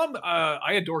 Gollum,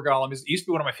 I adore Gollum. He used to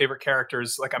be one of my favorite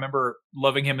characters. Like I remember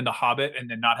loving him in The Hobbit, and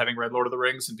then not having read Lord of the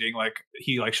Rings and being like,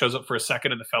 he like shows up for a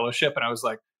second in the Fellowship, and I was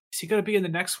like, is he going to be in the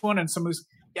next one? And somebody's,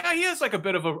 yeah, he has like a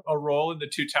bit of a role in the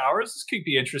Two Towers. This could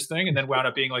be interesting. And then wound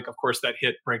up being like, of course, that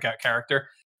hit breakout character.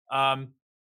 I'm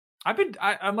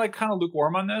like kind of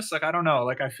lukewarm on this. Like I don't know.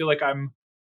 Like I feel like I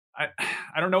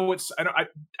don't know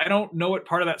I don't know what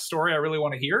part of that story I really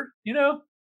want to hear, you know?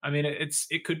 I mean,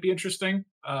 it could be interesting.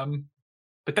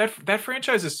 But that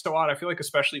franchise is so odd. I feel like,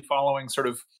 especially following sort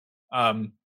of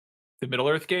the Middle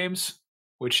Earth games,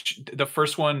 which the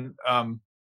first one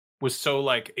was so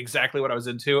like exactly what I was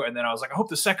into, and then I was like, I hope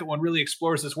the second one really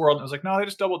explores this world. And I was like, no, they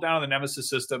just doubled down on the Nemesis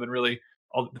system and really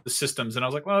all the systems. And I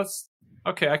was like, well, it's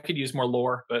okay. I could use more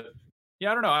lore, but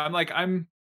yeah, I don't know. I'm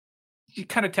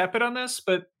kind of tepid on this,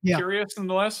 but curious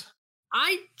nonetheless.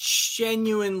 I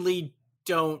genuinely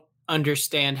don't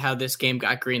understand how this game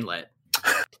got greenlit.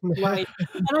 Like,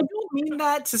 and I don't mean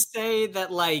that to say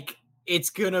that like it's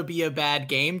gonna be a bad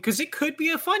game, because it could be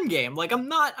a fun game. Like I'm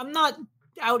not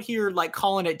out here like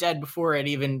calling it dead before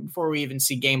we even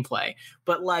see gameplay.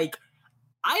 But like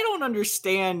I don't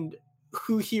understand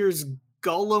who hears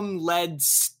Gollum-led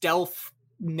stealth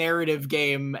narrative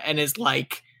game and is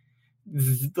like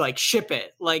ship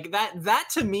it. Like that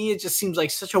to me, it just seems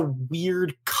like such a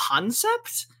weird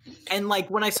concept. And like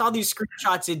when I saw these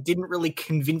screenshots, it didn't really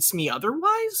convince me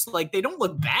otherwise. Like they don't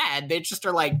look bad. They just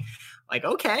are like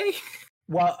okay.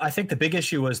 Well, I think the big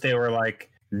issue was they were like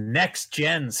next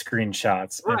gen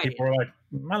screenshots, and people were like,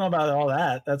 I don't know about all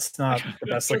that. That's not the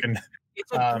best looking.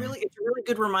 It's a really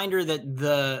good reminder that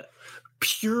the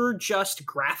pure just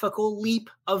graphical leap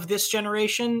of this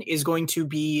generation is going to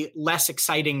be less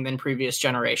exciting than previous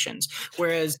generations,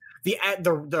 whereas the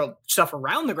stuff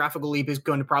around the graphical leap is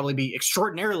going to probably be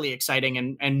extraordinarily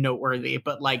exciting and noteworthy.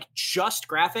 But like just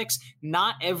graphics,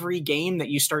 not every game that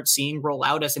you start seeing roll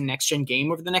out as a next gen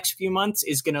game over the next few months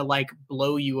is going to like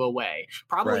blow you away.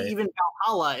 Probably even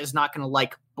Valhalla is not going to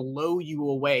like blow you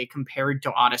away compared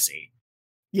to Odyssey.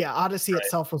 Yeah, Odyssey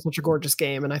itself was such a gorgeous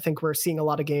game, and I think we're seeing a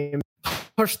lot of games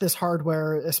push this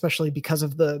hardware, especially because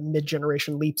of the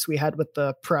mid-generation leaps we had with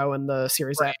the Pro and the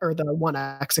Series X, or the One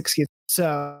X, excuse me.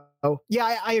 So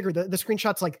yeah, I agree. The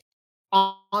screenshots, like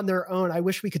on their own, I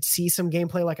wish we could see some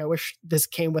gameplay. Like I wish this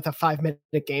came with a 5-minute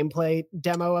gameplay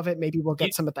demo of it. Maybe we'll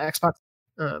get some at the Xbox.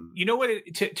 You know what?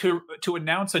 To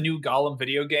announce a new Gollum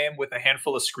video game with a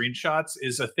handful of screenshots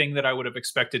is a thing that I would have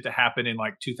expected to happen in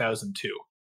like 2002.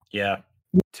 Yeah.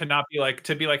 To not be like,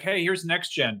 hey, here's next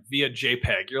gen via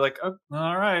JPEG. You're like, oh,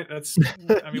 all right, that's.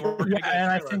 I mean, we're gonna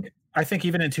get and I think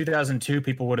even in 2002,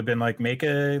 people would have been like, make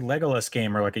a Legolas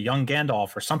game or like a young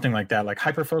Gandalf or something like that. Like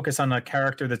hyper focus on a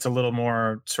character that's a little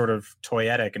more sort of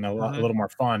toyetic and a little more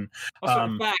fun. Also,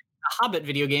 in fact, the Hobbit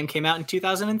video game came out in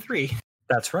 2003.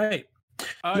 That's right.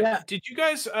 Did you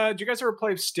guys ever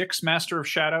play Styx Master of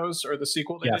Shadows, or the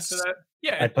sequel they did to that?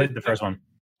 Yeah, I played the first one.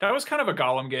 That was kind of a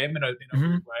Gollum game in a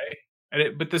weird way.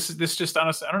 But this just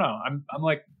honestly, I don't know. I'm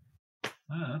like, I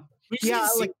don't know.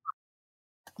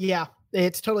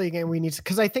 It's totally a game we need to,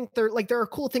 because I think there are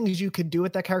cool things you could do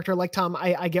with that character. Like Tom,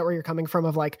 I get where you're coming from.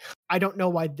 Of like, I don't know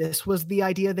why this was the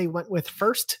idea they went with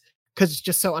first, because it's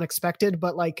just so unexpected.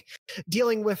 But like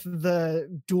dealing with the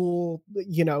dual,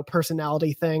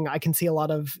 personality thing, I can see a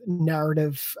lot of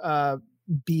narrative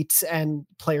beats and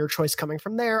player choice coming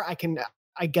from there.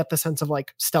 I get the sense of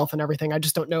like stealth and everything. I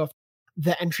just don't know if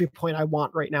the entry point I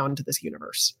want right now into this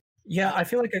universe. Yeah, I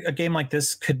feel like a game like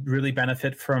this could really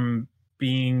benefit from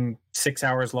being 6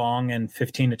 hours long and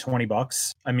 $15 to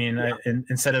 $20. I mean,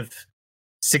 instead of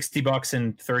 $60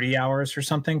 and 30 hours or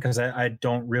something, because I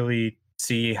don't really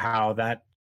see how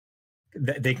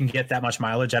they can get that much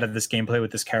mileage out of this gameplay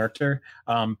with this character.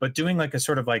 But doing like a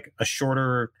sort of like a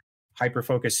shorter,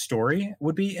 hyper-focused story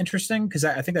would be interesting, because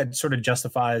I think that sort of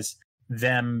justifies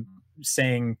them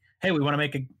saying, hey, we want to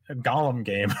make a Gollum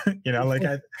game.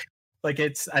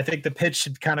 I think the pitch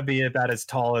should kind of be about as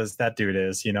tall as that dude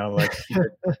is, like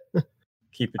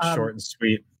keep it short and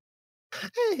sweet.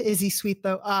 Is he sweet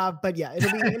though? But yeah,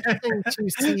 it'll be interesting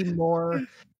to see more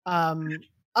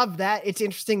of that. It's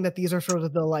interesting that these are sort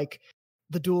of the like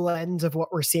the dual ends of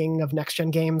what we're seeing of next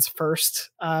gen games. First,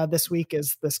 this week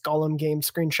is this Gollum game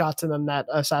screenshots, and then that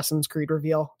Assassin's Creed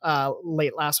reveal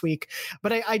late last week.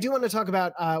 But I do want to talk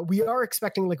about, we are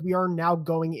expecting, like, we are now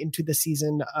going into the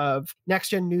season of next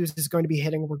gen news is going to be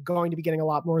hitting. We're going to be getting a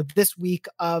lot more this week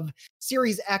of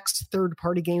Series X third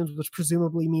party games, which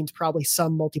presumably means probably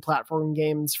some multi-platform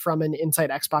games from an Inside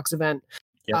Xbox event.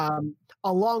 Yep.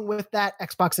 Along with that,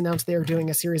 Xbox announced they are doing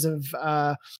a series of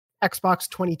Xbox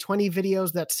 2020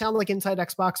 videos that sound like Inside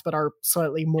Xbox, but are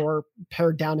slightly more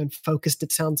pared down and focused,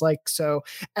 it sounds like. So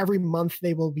every month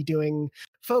they will be doing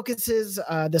focuses.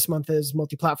 This month is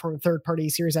multi-platform third-party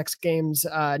Series X games.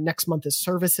 Next month is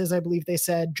services, I believe they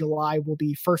said. July will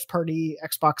be first-party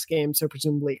Xbox games, so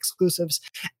presumably exclusives,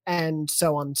 and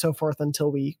so on and so forth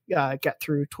until we get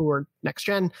through toward next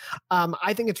gen.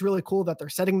 I think it's really cool that they're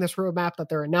setting this roadmap, that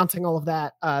they're announcing all of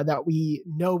that, that we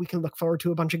know we can look forward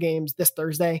to a bunch of games this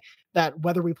Thursday, that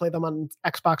whether we play them on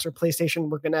Xbox or PlayStation,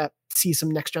 we're going to see some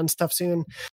next gen stuff soon.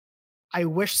 I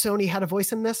wish Sony had a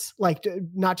voice in this, like,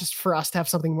 not just for us to have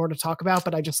something more to talk about,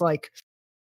 but I just like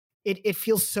it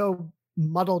feels so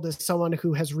muddled as someone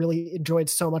who has really enjoyed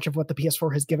so much of what the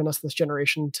PS4 has given us this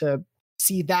generation to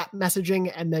see that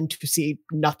messaging and then to see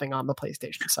nothing on the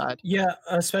PlayStation side. Yeah,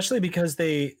 especially because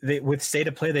they with State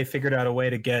of Play, they figured out a way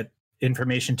to get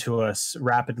information to us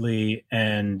rapidly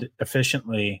and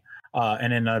efficiently,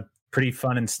 and in a pretty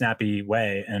fun and snappy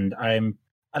way. And I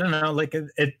don't know, like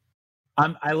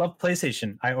I love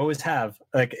PlayStation. I always have.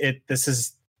 Like this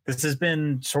has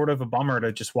been sort of a bummer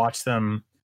to just watch them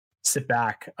sit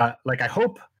back. Like I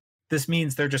hope this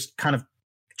means they're just kind of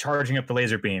charging up the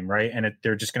laser beam, right? And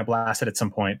they're just going to blast it at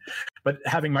some point. But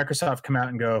having Microsoft come out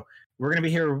and go, we're going to be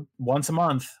here once a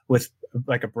month with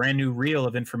like a brand new reel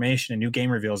of information and new game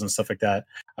reveals and stuff like that.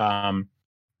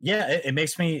 It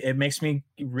makes me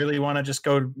really want to just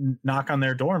go knock on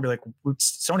their door and be like,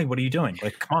 Sony, what are you doing?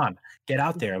 Like, come on, get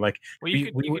out there. Like,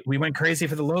 we went crazy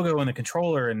for the logo and the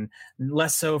controller and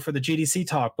less so for the GDC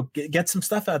talk, but get some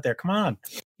stuff out there. Come on.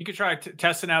 You could try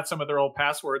testing out some of their old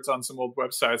passwords on some old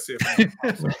websites. See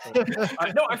if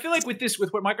no, I feel like with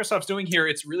what Microsoft's doing here,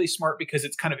 it's really smart because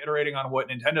it's kind of iterating on what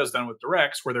Nintendo's done with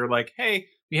Directs, where they're like, hey,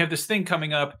 we have this thing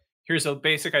coming up. Here's a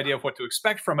basic idea of what to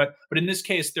expect from it. But in this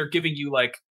case, they're giving you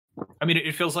like, I mean,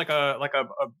 it feels like a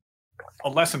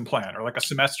lesson plan or like a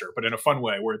semester, but in a fun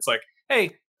way, where it's like,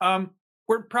 hey,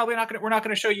 we're not going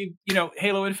to show you,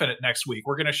 Halo Infinite next week.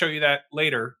 We're going to show you that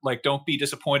later. Like, don't be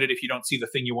disappointed if you don't see the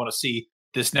thing you want to see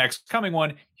this next coming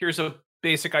one. Here's a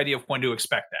basic idea of when to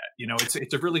expect that.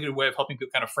 It's a really good way of helping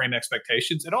people kind of frame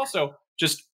expectations. And also,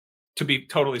 just to be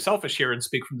totally selfish here and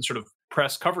speak from the sort of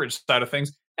press coverage side of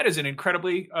things, that is an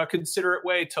incredibly considerate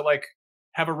way to like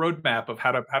have a roadmap of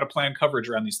how to plan coverage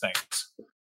around these things.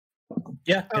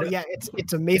 Yeah. Oh yeah,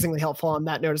 it's amazingly helpful on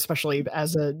that note, especially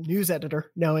as a news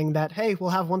editor, knowing that, hey,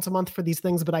 we'll have once a month for these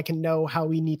things, but I can know how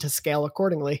we need to scale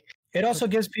accordingly. It also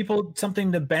gives people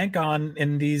something to bank on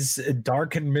in these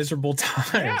dark and miserable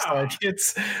times. Yeah. Like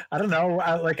I don't know,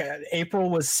 April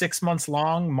was 6 months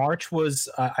long. March was,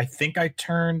 I think I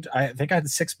had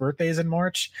 6 birthdays in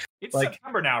March. It's like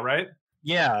September now, right?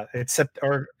 Yeah,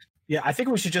 I think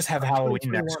we should just have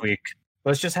Halloween next week.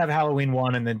 Let's just have Halloween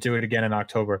 1 and then do it again in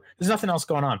October. There's nothing else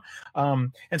going on.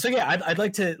 And so, yeah, I'd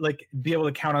like to be able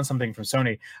to count on something from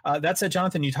Sony. That said,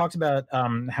 Jonathan, you talked about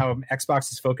how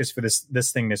Xbox's focus for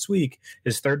this thing this week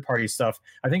is third-party stuff.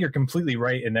 I think you're completely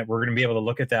right in that we're going to be able to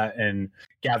look at that and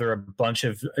gather a bunch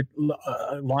of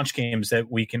launch games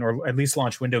that we can, or at least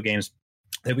launch window games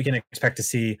that we can expect to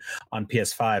see on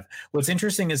PS5. What's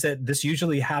interesting is that this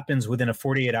usually happens within a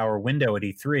 48-hour window at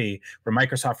E3, where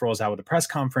Microsoft rolls out with a press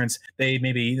conference. They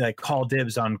maybe like call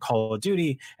dibs on Call of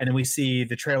Duty, and then we see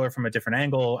the trailer from a different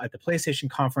angle at the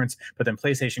PlayStation conference, but then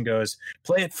PlayStation goes,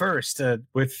 play it first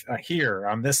with here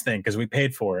on this thing because we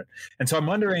paid for it. And so I'm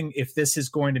wondering if this is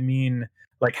going to mean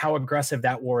like how aggressive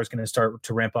that war is going to start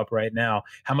to ramp up right now,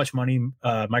 how much money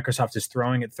Microsoft is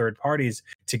throwing at third parties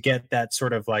to get that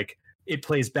sort of like, it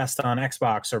plays best on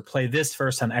Xbox or play this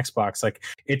first on Xbox. Like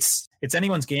it's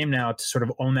anyone's game now to sort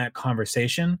of own that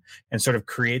conversation and sort of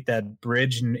create that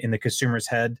bridge in the consumer's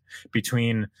head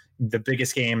between the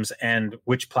biggest games and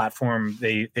which platform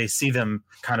they see them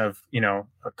kind of,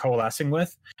 coalescing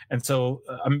with. And so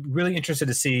I'm really interested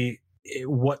to see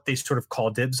what they sort of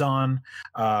call dibs on,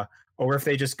 or if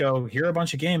they just go, here are a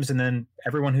bunch of games, and then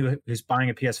everyone who's buying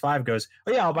a PS5 goes,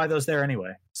 oh yeah, I'll buy those there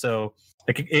anyway. So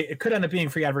it could end up being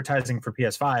free advertising for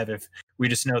PS5 if we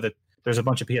just know that there's a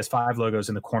bunch of PS5 logos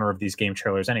in the corner of these game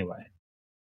trailers anyway.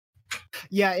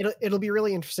 Yeah, it'll be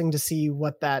really interesting to see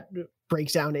what that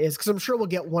breakdown is, because I'm sure we'll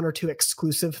get one or two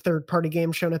exclusive third-party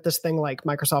games shown at this thing. Like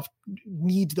Microsoft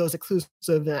needs those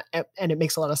exclusive, and it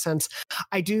makes a lot of sense.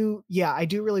 I do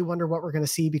really wonder what we're going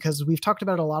to see, because we've talked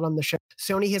about it a lot on the show.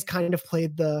 Sony has kind of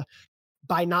played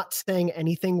by not saying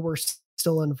anything, we're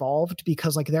still involved,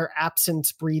 because like their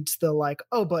absence breeds the like,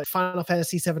 oh, but Final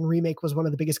Fantasy VII Remake was one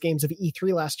of the biggest games of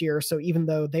E3 last year, so even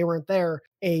though they weren't there,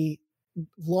 a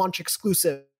launch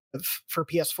exclusive for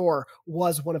PS4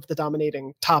 was one of the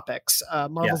dominating topics.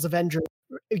 Marvel's Avengers,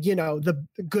 the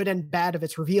good and bad of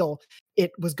its reveal,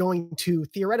 it was going to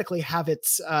theoretically have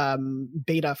its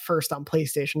beta first on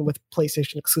PlayStation with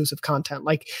PlayStation exclusive content.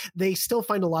 Like, they still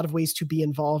find a lot of ways to be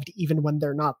involved even when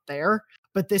they're not there.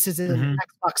 But this is an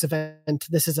Xbox event.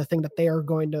 This is a thing that they are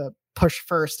going to push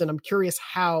first. And I'm curious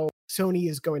how Sony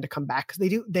is going to come back,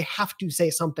 because they have to say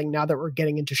something now that we're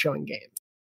getting into showing games.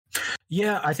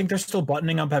 Yeah, I think they're still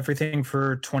buttoning up everything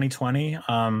for 2020.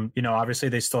 Obviously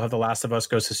they still have The Last of Us,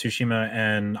 Ghost of Tsushima,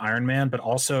 and Iron Man, but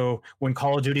also when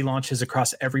Call of Duty launches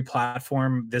across every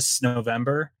platform this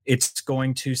November, it's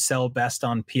going to sell best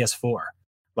on PS4.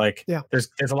 Like, there's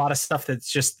a lot of stuff that's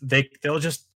just they'll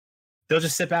just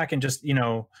sit back and just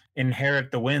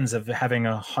inherit the wins of having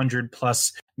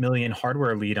 100+ million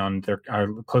hardware lead on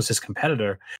our closest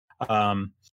competitor.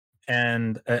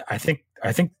 And I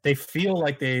think they feel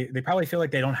like they probably feel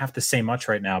like they don't have to say much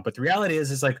right now. But the reality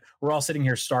is like, we're all sitting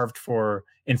here starved for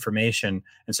information,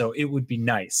 and so it would be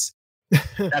nice.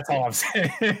 That's all I'm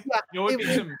saying. It would be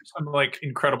some like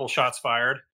incredible shots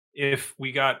fired if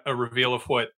we got a reveal of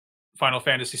what Final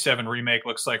Fantasy VII Remake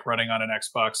looks like running on an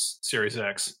Xbox Series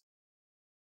X.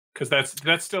 Because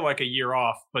that's still like a year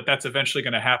off, but that's eventually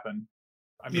going to happen.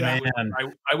 I mean,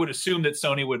 I would assume that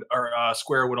Sony would, or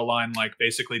Square would align, like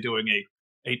basically doing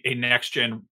a next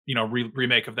gen,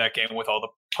 remake of that game with all the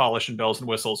polish and bells and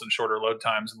whistles and shorter load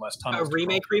times and less tunnels. A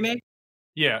remake?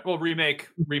 Yeah, well,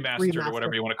 remastered or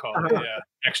whatever you want to call it. Yeah,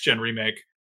 next gen remake.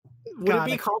 Would it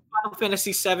be called Final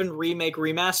Fantasy VII Remake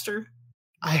Remaster?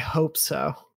 I hope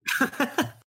so.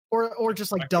 Or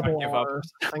just like double R or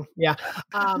something. Yeah.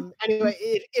 Anyway,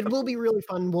 it will be really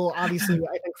fun. We'll obviously,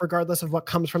 I think, regardless of what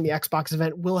comes from the Xbox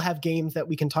event, we'll have games that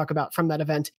we can talk about from that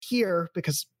event here,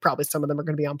 because probably some of them are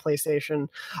going to be on PlayStation.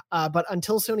 But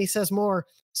until Sony says more,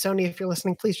 Sony, if you're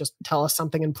listening, please just tell us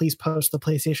something, and please post the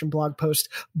PlayStation blog post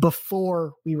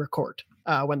before we record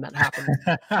when that happens.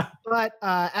 But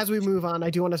as we move on, I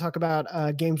do want to talk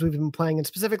about games we've been playing. And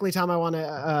specifically, Tom, I want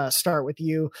to start with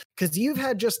you, because you've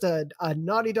had just a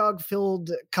Naughty Dog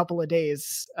filled couple of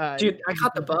days. Dude, I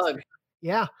caught the bug.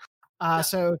 Yeah.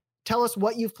 So tell us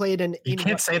what you've played. And you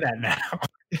can't say that now.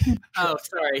 Oh,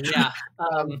 sorry. Yeah.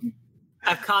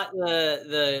 I've caught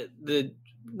the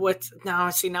what now?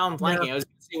 See, now I'm blanking. I was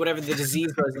going to say whatever the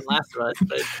disease was in Last of Us,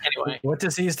 but anyway. What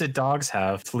disease did dogs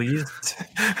have, please?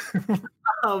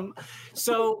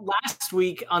 So last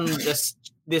week on this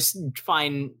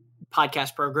fine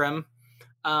podcast program,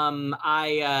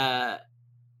 I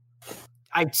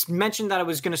mentioned that I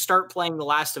was going to start playing The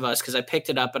Last of Us because I picked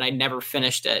it up and I never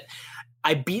finished it.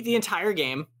 I beat the entire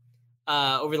game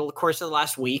over the course of the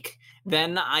last week.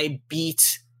 Then I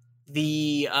beat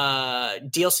the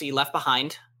DLC Left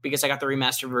Behind because I got the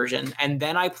remastered version. And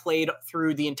then I played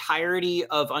through the entirety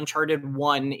of Uncharted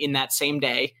 1 in that same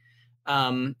day.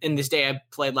 In this day, I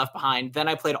played Left Behind. Then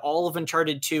I played all of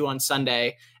Uncharted 2 on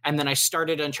Sunday. And then I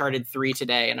started Uncharted 3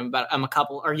 today. And I'm a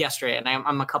couple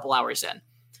hours in.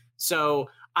 So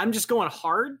I'm just going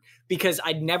hard because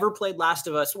I'd never played Last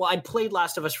of Us. Well, I'd played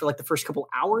Last of Us for like the first couple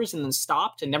hours and then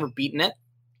stopped and never beaten it.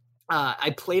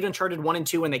 I played Uncharted 1 and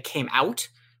 2 when they came out,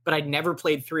 but I'd never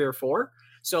played 3 or 4.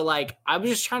 So like, I was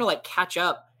just trying to like catch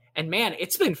up, and man,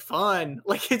 it's been fun.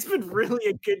 Like, it's been really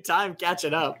a good time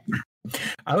catching up.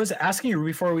 I was asking you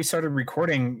before we started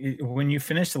recording, when you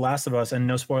finished The Last of Us, and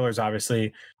no spoilers,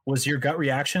 obviously, was your gut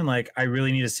reaction like, I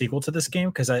really need a sequel to this game?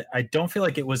 Because I don't feel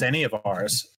like it was any of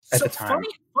ours at the time.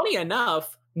 Funny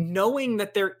enough, knowing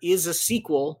that there is a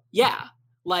sequel,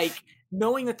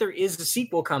 knowing that there is a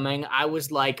sequel coming, I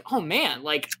was like, oh man,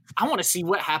 like, I want to see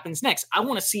what happens next. I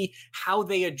want to see how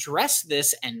they address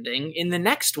this ending in the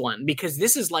next one, because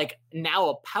this is like now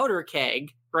a powder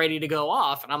keg ready to go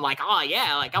off. And I'm like, oh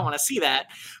yeah, like, I want to see that.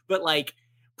 But like,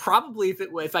 probably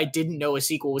if I didn't know a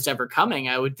sequel was ever coming,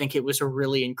 I would think it was a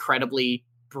really incredibly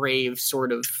brave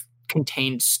sort of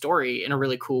contained story in a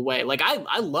really cool way. Like,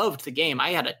 I loved the game. I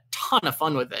had a ton of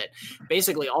fun with it.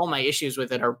 Basically, all my issues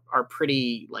with it are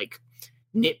pretty like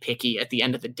nitpicky at the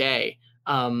end of the day.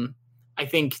 I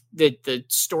think that the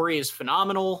story is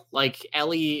phenomenal. Like,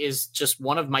 Ellie is just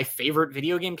one of my favorite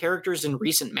video game characters in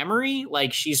recent memory.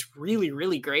 Like, she's really,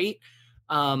 really great.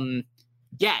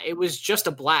 Yeah, it was just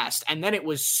a blast. And then it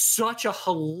was such a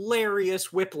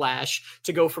hilarious whiplash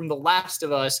to go from The Last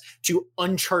of Us to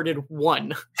Uncharted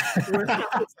 1. Where I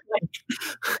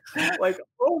was like,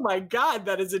 oh my God,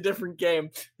 that is a different game.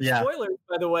 Yeah. Spoilers,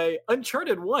 by the way,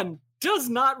 Uncharted 1 does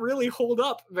not really hold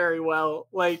up very well.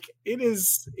 Like it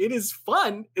is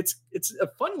fun. It's a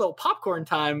fun little popcorn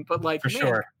time, but like, For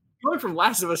sure. Going from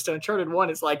Last of Us to Uncharted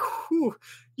 1 is like, whew,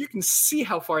 you can see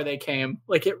how far they came.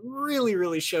 Like it really,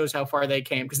 really shows how far they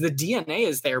came because the DNA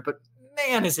is there, but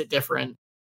man, is it different.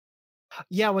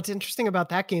 Yeah, what's interesting about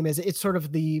that game is it's sort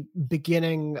of the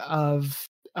beginning of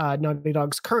Naughty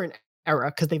Dog's current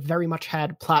era because they very much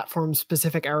had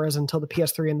platform-specific eras until the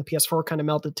PS3 and the PS4 kind of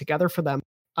melded together for them.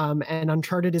 And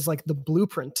Uncharted is like the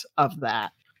blueprint of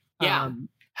that. Yeah.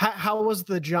 How was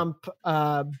the jump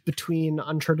between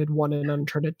Uncharted 1 and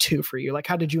Uncharted 2 for you? Like,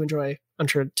 how did you enjoy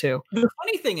Uncharted 2? The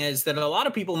funny thing is that a lot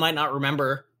of people might not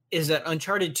remember is that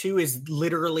Uncharted 2 is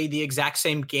literally the exact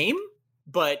same game,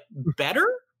 but better.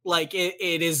 Like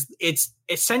it's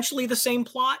essentially the same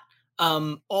plot.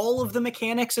 All of the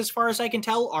mechanics, as far as I can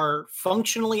tell, are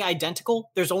functionally identical.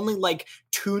 There's only like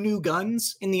 2 new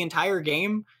guns in the entire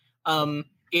game.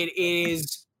 It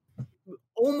is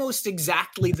almost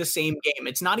exactly the same game.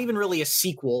 It's not even really a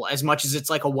sequel as much as it's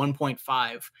like a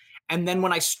 1.5. And then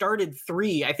when I started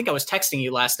 3, I think I was texting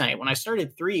you last night. When I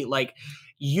started 3, like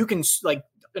you can like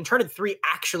Uncharted 3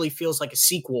 actually feels like a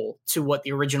sequel to what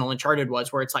the original Uncharted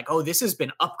was, where it's like, oh, this has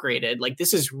been upgraded. Like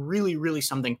this is really, really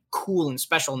something cool and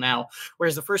special now.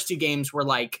 Whereas the first 2 games were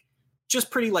like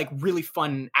just pretty like really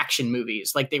fun action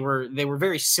movies. Like they were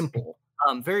very simple.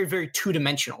 Very, very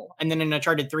 2-dimensional. And then in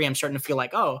Uncharted 3, I'm starting to feel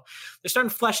like, oh, they're starting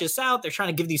to flesh this out. They're trying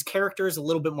to give these characters a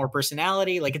little bit more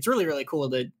personality. Like it's really, really cool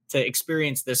to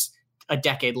experience this a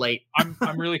decade late. I'm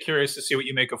really curious to see what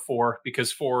you make of 4,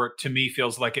 because 4 to me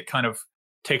feels like it kind of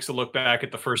takes a look back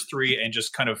at the first 3 and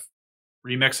just kind of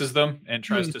remixes them and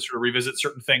tries to sort of revisit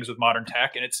certain things with modern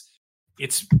tech. And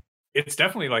it's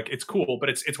definitely like, it's cool, but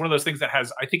it's one of those things that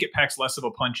has, I think it packs less of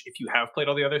a punch if you have played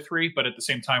all the other 3, but at the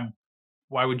same time,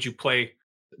 why would you play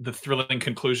the thrilling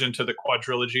conclusion to the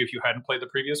quadrilogy if you hadn't played the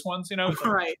previous ones, you know?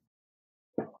 Right.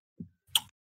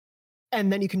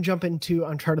 And then you can jump into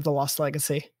Uncharted: The Lost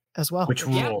Legacy as well. Which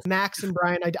rules. Max and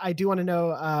Brian, I do want to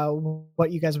know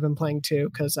what you guys have been playing too,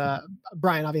 because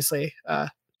Brian, obviously, a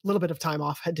little bit of time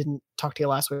off. I didn't talk to you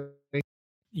last week.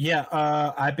 Yeah,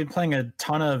 I've been playing a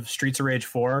ton of Streets of Rage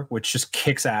 4, which just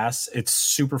kicks ass. It's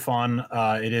super fun.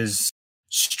 It is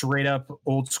straight up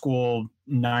old school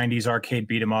 90s arcade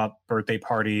beat 'em up, birthday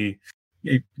party,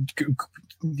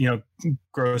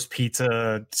 gross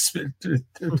pizza,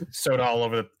 soda all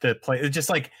over the place. It's just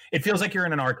like, it feels like you're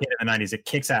in an arcade in the 90s. It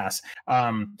kicks ass.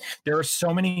 There are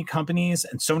so many companies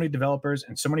and so many developers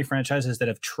and so many franchises that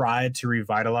have tried to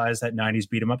revitalize that 90s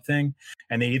beat 'em up thing.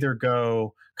 And they either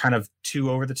go kind of too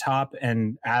over the top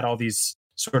and add all these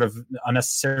sort of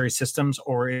unnecessary systems,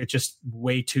 or it's just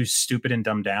way too stupid and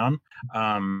dumbed down.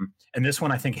 And this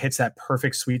one, I think, hits that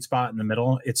perfect sweet spot in the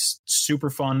middle. It's super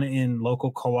fun in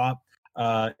local co-op.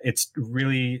 It's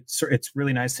really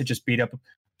nice to just beat up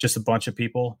just a bunch of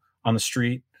people on the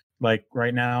street, like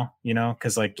right now,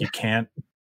 because like you can't.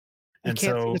 And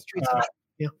so,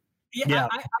 yeah.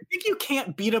 I think you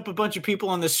can't beat up a bunch of people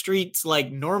on the streets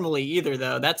like normally either,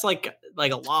 though. That's like a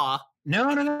law.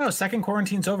 No. Second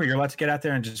quarantine's over. You're allowed to get out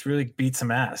there and just really beat some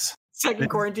ass. Second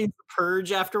quarantine's the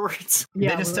purge afterwards.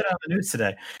 Yeah, they just said it on the news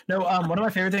today. No, one of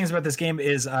my favorite things about this game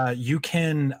is you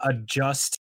can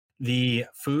adjust the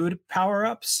food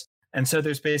power-ups. And so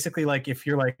there's basically like, if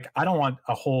you're like, I don't want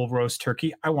a whole roast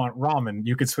turkey, I want ramen,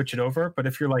 you could switch it over. But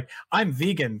if you're like, I'm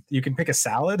vegan, you can pick a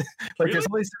salad. Like really? there's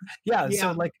always, yeah.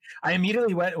 So like I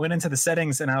immediately went into the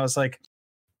settings and I was like,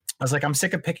 I'm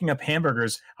sick of picking up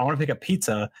hamburgers. I want to pick up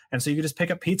pizza. And so you can just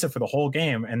pick up pizza for the whole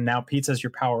game. And now pizza is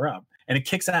your power up. And it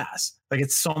kicks ass. Like,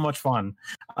 it's so much fun.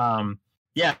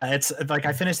 Yeah, it's like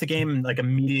I finished the game and like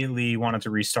immediately wanted to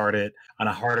restart it on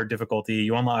a harder difficulty.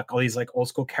 You unlock all these like old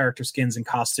school character skins and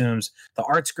costumes. The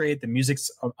art's great. The music's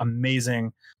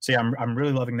amazing. So yeah, I'm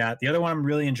really loving that. The other one I'm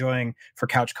really enjoying for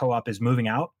couch co-op is Moving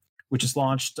Out, which is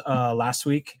launched last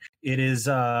week. It is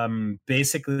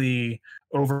basically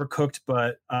Overcooked,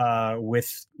 but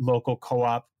with local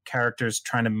co-op characters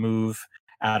trying to move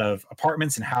out of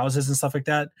apartments and houses and stuff like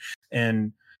that.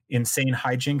 And insane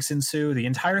hijinks ensue. The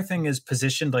entire thing is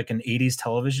positioned like an 80s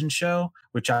television show,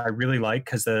 which I really like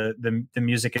because the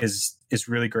music is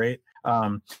really great.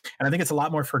 And I think it's a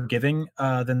lot more forgiving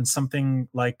than something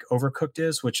like Overcooked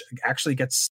is, which actually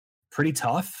gets pretty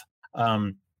tough.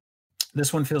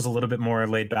 This one feels a little bit more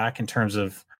laid back in terms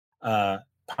of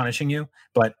punishing you,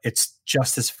 but it's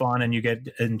just as fun and you get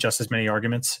in just as many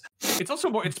arguments.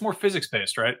 It's more physics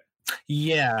based, right?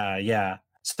 Yeah.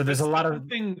 So there's a lot of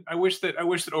thing. I wish that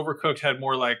Overcooked had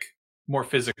more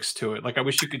physics to it. Like I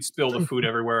wish you could spill the food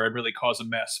everywhere and really cause a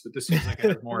mess, but this seems like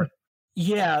it has more.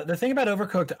 Yeah, the thing about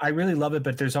Overcooked, I really love it,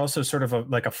 but there's also sort of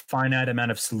a finite amount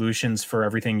of solutions for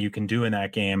everything you can do in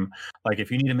that game. Like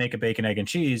if you need to make a bacon, egg, and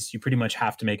cheese, you pretty much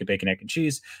have to make a bacon, egg, and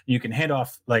cheese. You can hand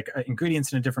off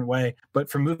ingredients in a different way. But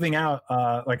for moving out,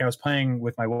 I was playing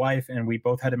with my wife and we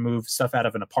both had to move stuff out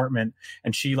of an apartment,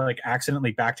 and she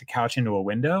accidentally backed a couch into a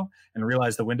window and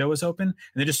realized the window was open, and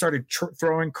they just started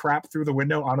throwing crap through the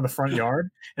window onto the front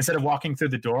yard instead of walking through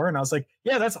the door. And I was like,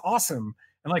 yeah, that's awesome.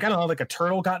 And I don't know, a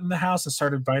turtle got in the house and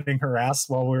started biting her ass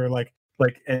while we were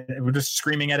and we're just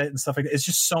screaming at it and stuff like that. It's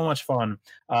just so much fun.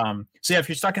 So yeah, if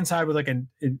you're stuck inside with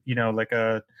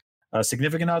a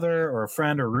significant other or a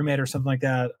friend or a roommate or something like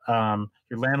that,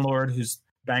 your landlord who's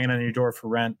banging on your door for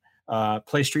rent,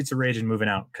 play Streets of Rage and Moving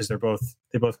Out, because they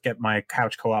both get my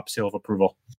couch co-op seal of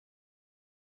approval.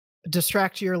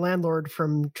 Distract your landlord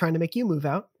from trying to make you move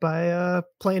out by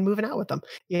playing Moving Out with them.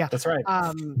 Yeah, that's right.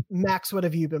 Max, what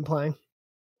have you been playing?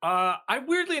 I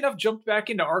weirdly enough jumped back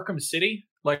into Arkham City.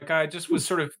 I just was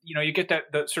sort of, you get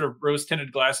that sort of rose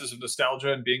tinted glasses of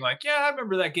nostalgia and being like, yeah, I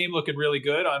remember that game looking really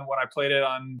good on when I played it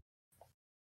on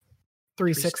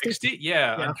 360.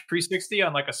 Yeah, on 360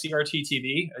 on a CRT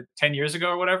TV 10 years ago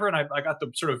or whatever. And I got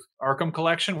the sort of Arkham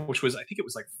collection, which was, I think it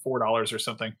was $4 or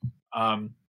something. But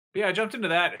yeah, I jumped into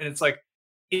that, and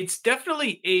it's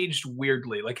definitely aged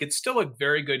weirdly. It's still a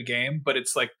very good game, but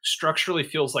it's structurally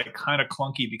feels kind of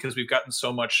clunky because we've gotten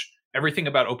so much. Everything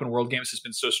about open world games has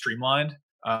been so streamlined,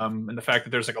 and the fact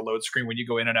that there's a load screen when you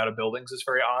go in and out of buildings is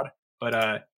very odd.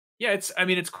 But yeah,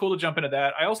 it's cool to jump into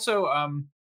that. I also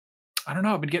I don't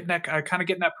know. I've been getting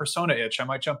that Persona itch. I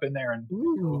might jump in there and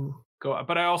go.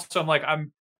 But I also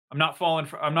I'm not falling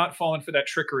for that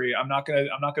trickery. I'm not gonna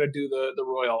do the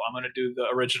Royal. I'm gonna do the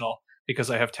original, because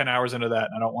I have 10 hours into that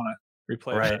and I don't want to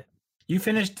replay that.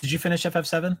 Did you finish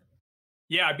FF7?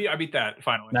 Yeah, I beat that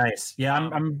finally. Nice. Yeah,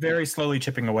 I'm very slowly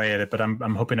chipping away at it, but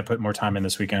I'm hoping to put more time in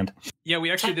this weekend. Yeah,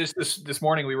 we actually this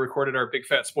morning we recorded our big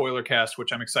fat spoiler cast,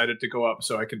 which I'm excited to go up.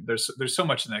 So I can there's so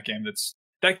much in that game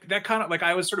that kind of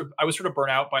I was sort of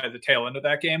burnt out by the tail end of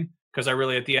that game, because I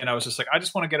really at the end I was just I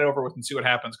just want to get it over with and see what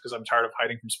happens, because I'm tired of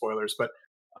hiding from spoilers. But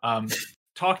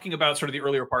talking about sort of the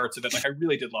earlier parts of it, I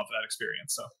really did love that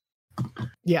experience. So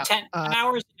yeah, 10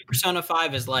 hours into Persona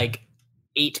 5 is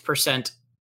 8%.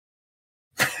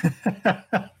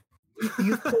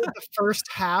 You played the first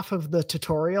half of the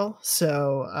tutorial,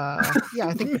 so yeah,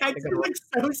 I think Max looks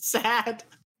so sad.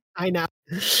 I know.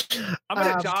 I'm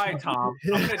gonna die, Tom.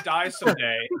 I'm gonna die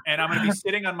someday, and I'm gonna be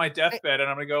sitting on my deathbed, and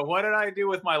I'm gonna go, "What did I do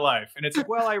with my life?" And it's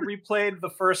I replayed the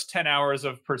first 10 hours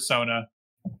of Persona.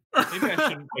 Maybe I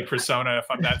shouldn't play Persona if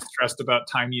I'm that stressed about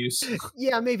time use.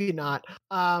 Yeah, maybe not.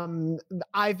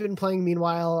 I've been playing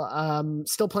meanwhile.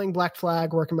 Still playing Black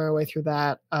Flag, working my way through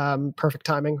that. Perfect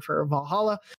timing for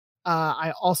Valhalla.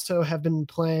 I also have been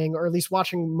playing, or at least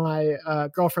watching my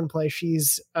girlfriend play.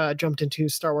 She's jumped into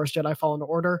Star Wars Jedi Fallen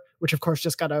Order, which of course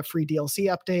just got a free DLC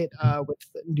update with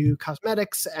new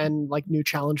cosmetics and new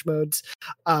challenge modes.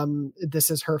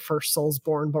 This is her first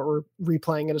Soulsborne, but we're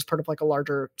replaying it as part of a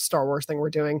larger Star Wars thing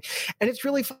we're doing. And it's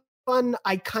really fun.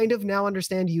 I kind of now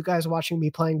understand you guys watching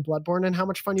me playing Bloodborne and how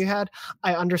much fun you had.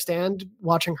 I understand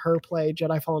watching her play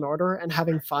Jedi Fallen Order and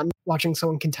having fun watching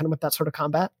someone contend with that sort of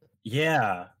combat.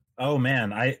 Yeah. Oh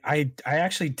man, I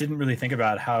actually didn't really think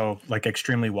about how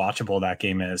extremely watchable that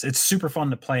game is. It's super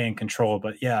fun to play and control,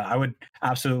 but yeah, I would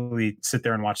absolutely sit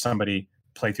there and watch somebody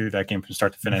play through that game from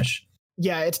start to finish.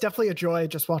 Yeah, it's definitely a joy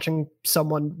just watching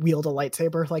someone wield a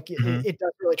lightsaber. It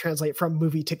does really translate from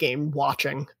movie to game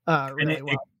watching really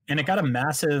well. And it got a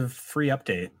massive free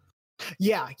update.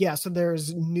 Yeah. So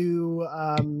there's new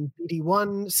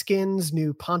BD1 skins,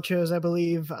 new ponchos, I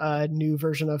believe, a new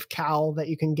version of Cal that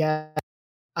you can get.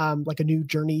 A new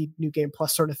journey, new game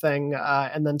plus sort of thing,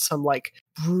 and then some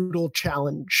brutal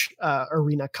challenge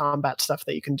arena combat stuff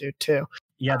that you can do too.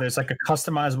 Yeah, there's a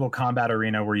customizable combat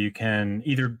arena where you can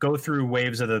either go through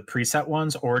waves of the preset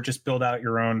ones or just build out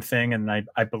your own thing, and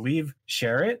I believe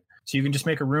share it. So you can just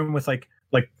make a room with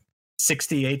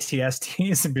 60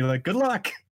 ATSTs and be like, good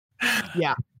luck.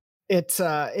 Yeah.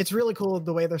 It's really cool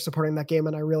the way they're supporting that game,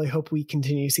 and I really hope we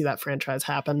continue to see that franchise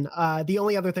happen. The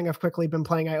only other thing I've quickly been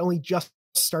playing, I only just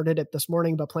started it this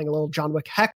morning, but playing a little John Wick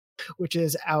Heck, which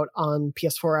is out on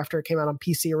PS4 after it came out on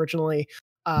PC originally.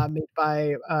 made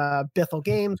by Bithell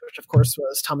Games, which of course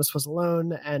was Thomas Was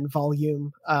Alone and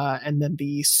Volume, and then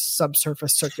the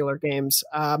Subsurface Circular games.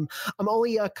 I'm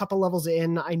only a couple levels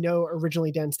in. I know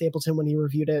originally Dan Stapleton, when he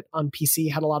reviewed it on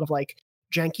PC, had a lot of like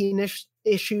janky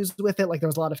issues with it. Like there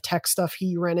was a lot of tech stuff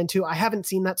he ran into. I haven't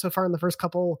seen that so far in the first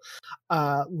couple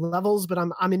levels, but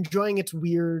I'm enjoying its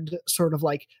weird sort of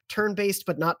like turn-based,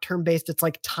 but not turn-based. It's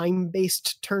like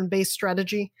time-based turn-based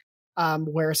strategy.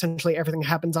 Where essentially everything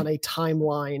happens on a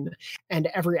timeline and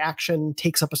every action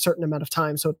takes up a certain amount of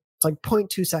time. So it's like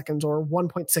 0.2 seconds or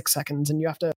 1.6 seconds, and you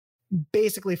have to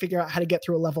basically figure out how to get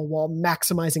through a level while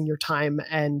maximizing your time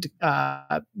and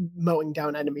mowing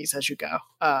down enemies as you go.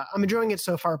 I'm enjoying it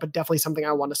so far, but definitely something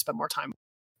I want to spend more time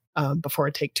before I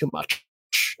take too much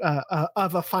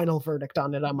of a final verdict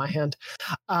on it on my hand.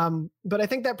 But I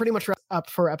think that pretty much wraps up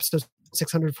for episode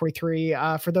 643.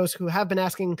 For those who have been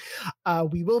asking,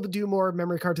 we will do more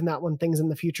memory cards and that one things in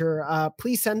the future.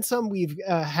 Please send some. We've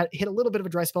hit a little bit of a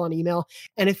dry spell on email,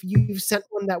 and if you've sent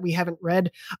one that we haven't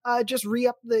read, just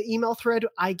re-up the email thread.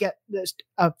 I get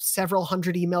several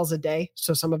hundred emails a day,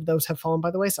 so some of those have fallen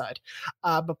by the wayside.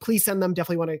 But please send them.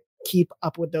 Definitely want to keep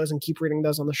up with those and keep reading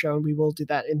those on the show, and we will do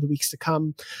that in the weeks to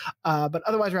come. But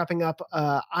otherwise, wrapping up,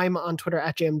 I'm on Twitter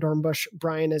at JM Dornbush.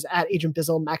 Brian is at Agent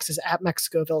Bizzle. Max is at Max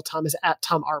Scoville. Tom is at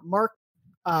Tom Art Mark.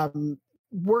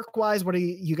 Work-wise, what do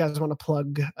you guys want to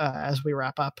plug as we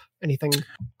wrap up? Anything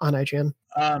on IGN?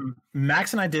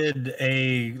 Max and I did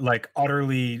a like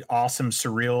utterly awesome,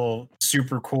 surreal,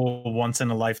 super cool, once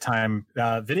in a lifetime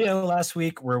video last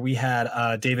week where we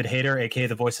had David Hayter, aka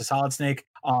the voice of Solid Snake,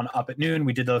 on Up at Noon.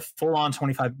 We did a full-on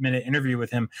 25-minute interview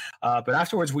with him, but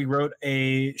afterwards we wrote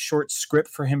a short script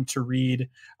for him to read,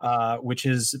 which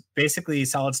is basically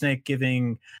Solid Snake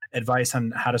giving advice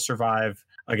on how to survive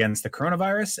against the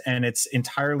coronavirus, and it's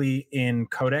entirely in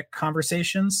codec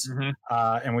conversations.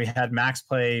 And we had Max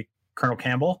play Colonel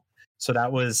Campbell, so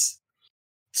that was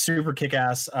super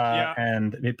kick-ass,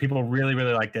 and people really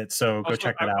liked it, so go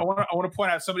check that out. I want to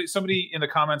point out, somebody in the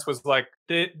comments was like,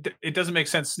 it doesn't make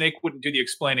sense. Snake wouldn't do the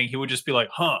explaining. He would just be like,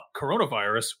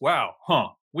 coronavirus, wow,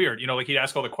 weird, like he'd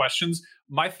ask all the questions.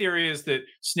 My theory is that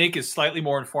Snake is slightly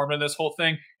more informed in this whole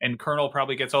thing, and Colonel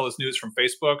probably gets all his news from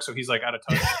Facebook, so he's like out of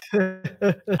touch.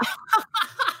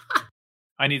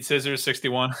 I need scissors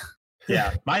 61.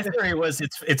 Yeah, my theory was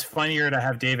it's funnier to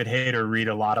have David Hayter read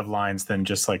a lot of lines than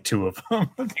just like two of them.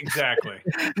 Exactly.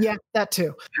 Yeah, that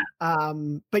too.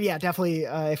 But yeah, definitely,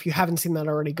 if you haven't seen that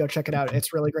already, go check it out.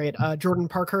 It's really great. Jordan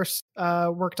Parkhurst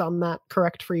worked on that,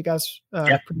 correct, for you guys?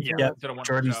 Yeah.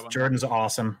 Jordan's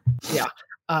awesome. Yeah.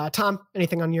 Tom,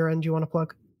 anything on your end you want to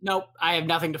plug? Nope, I have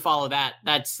nothing to follow that.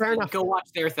 That's fair enough. Go watch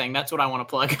their thing. That's what I want to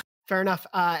plug. Fair enough.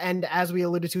 And as we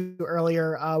alluded to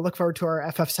earlier, look forward to our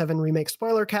FF7 remake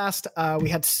spoiler cast. We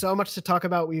had so much to talk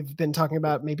about. We've been talking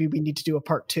about maybe we need to do a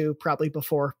part 2 probably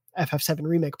before FF7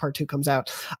 remake part 2 comes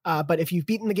out. But if you've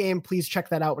beaten the game, please check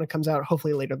that out when it comes out,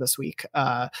 hopefully later this week.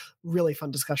 Really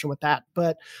fun discussion with that.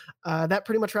 But that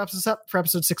pretty much wraps us up for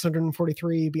episode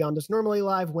 643. Beyond is normally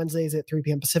live Wednesdays at 3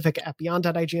 p.m. Pacific at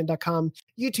beyond.ign.com,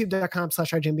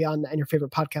 youtube.com/IGNBeyond, and your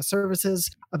favorite podcast services.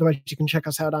 Otherwise, you can check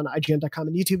us out on IGN.com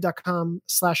and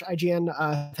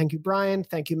youtube.com/IGN. Thank you, Brian.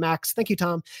 Thank you, Max. Thank you,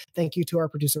 Tom. Thank you to our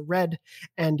producer, Red.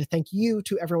 And thank you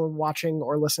to everyone watching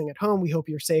or listening at home. We hope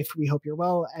you're safe. We hope you're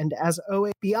well. And as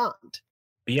always, beyond.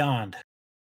 Beyond.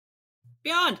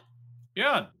 Beyond.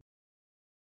 Beyond.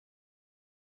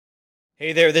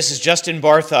 Hey there, this is Justin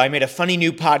Bartha. I made a funny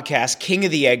new podcast, King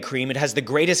of the Egg Cream. It has the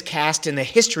greatest cast in the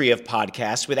history of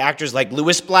podcasts with actors like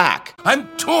Louis Black. I'm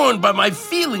torn by my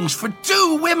feelings for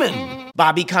 2 women.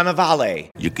 Bobby Cannavale.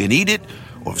 You can eat it,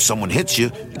 or if someone hits you,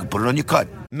 you can put it on your cut.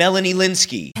 Melanie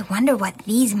Linsky. I wonder what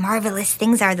these marvelous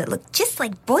things are that look just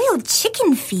like boiled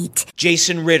chicken feet.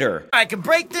 Jason Ritter. I can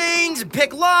break things and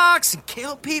pick locks and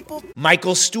kill people.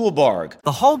 Michael Stuhlbarg.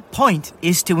 The whole point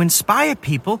is to inspire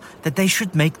people that they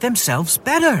should make themselves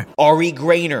better. Ari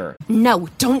Grainer. No,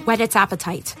 don't whet its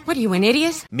appetite. What are you, an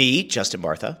idiot? Me, Justin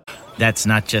Bartha. That's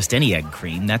not just any egg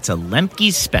cream, that's a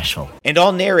Lemke's special. And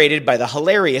all narrated by the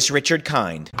hilarious Richard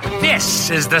Kind. This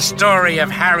is the story of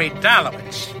Harry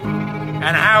Dalowitz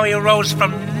and how he rose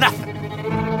from nothing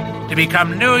to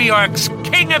become New York's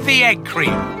King of the Egg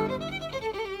Cream.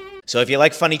 So if you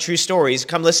like funny true stories,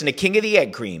 come listen to King of the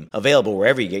Egg Cream, available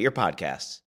wherever you get your podcasts.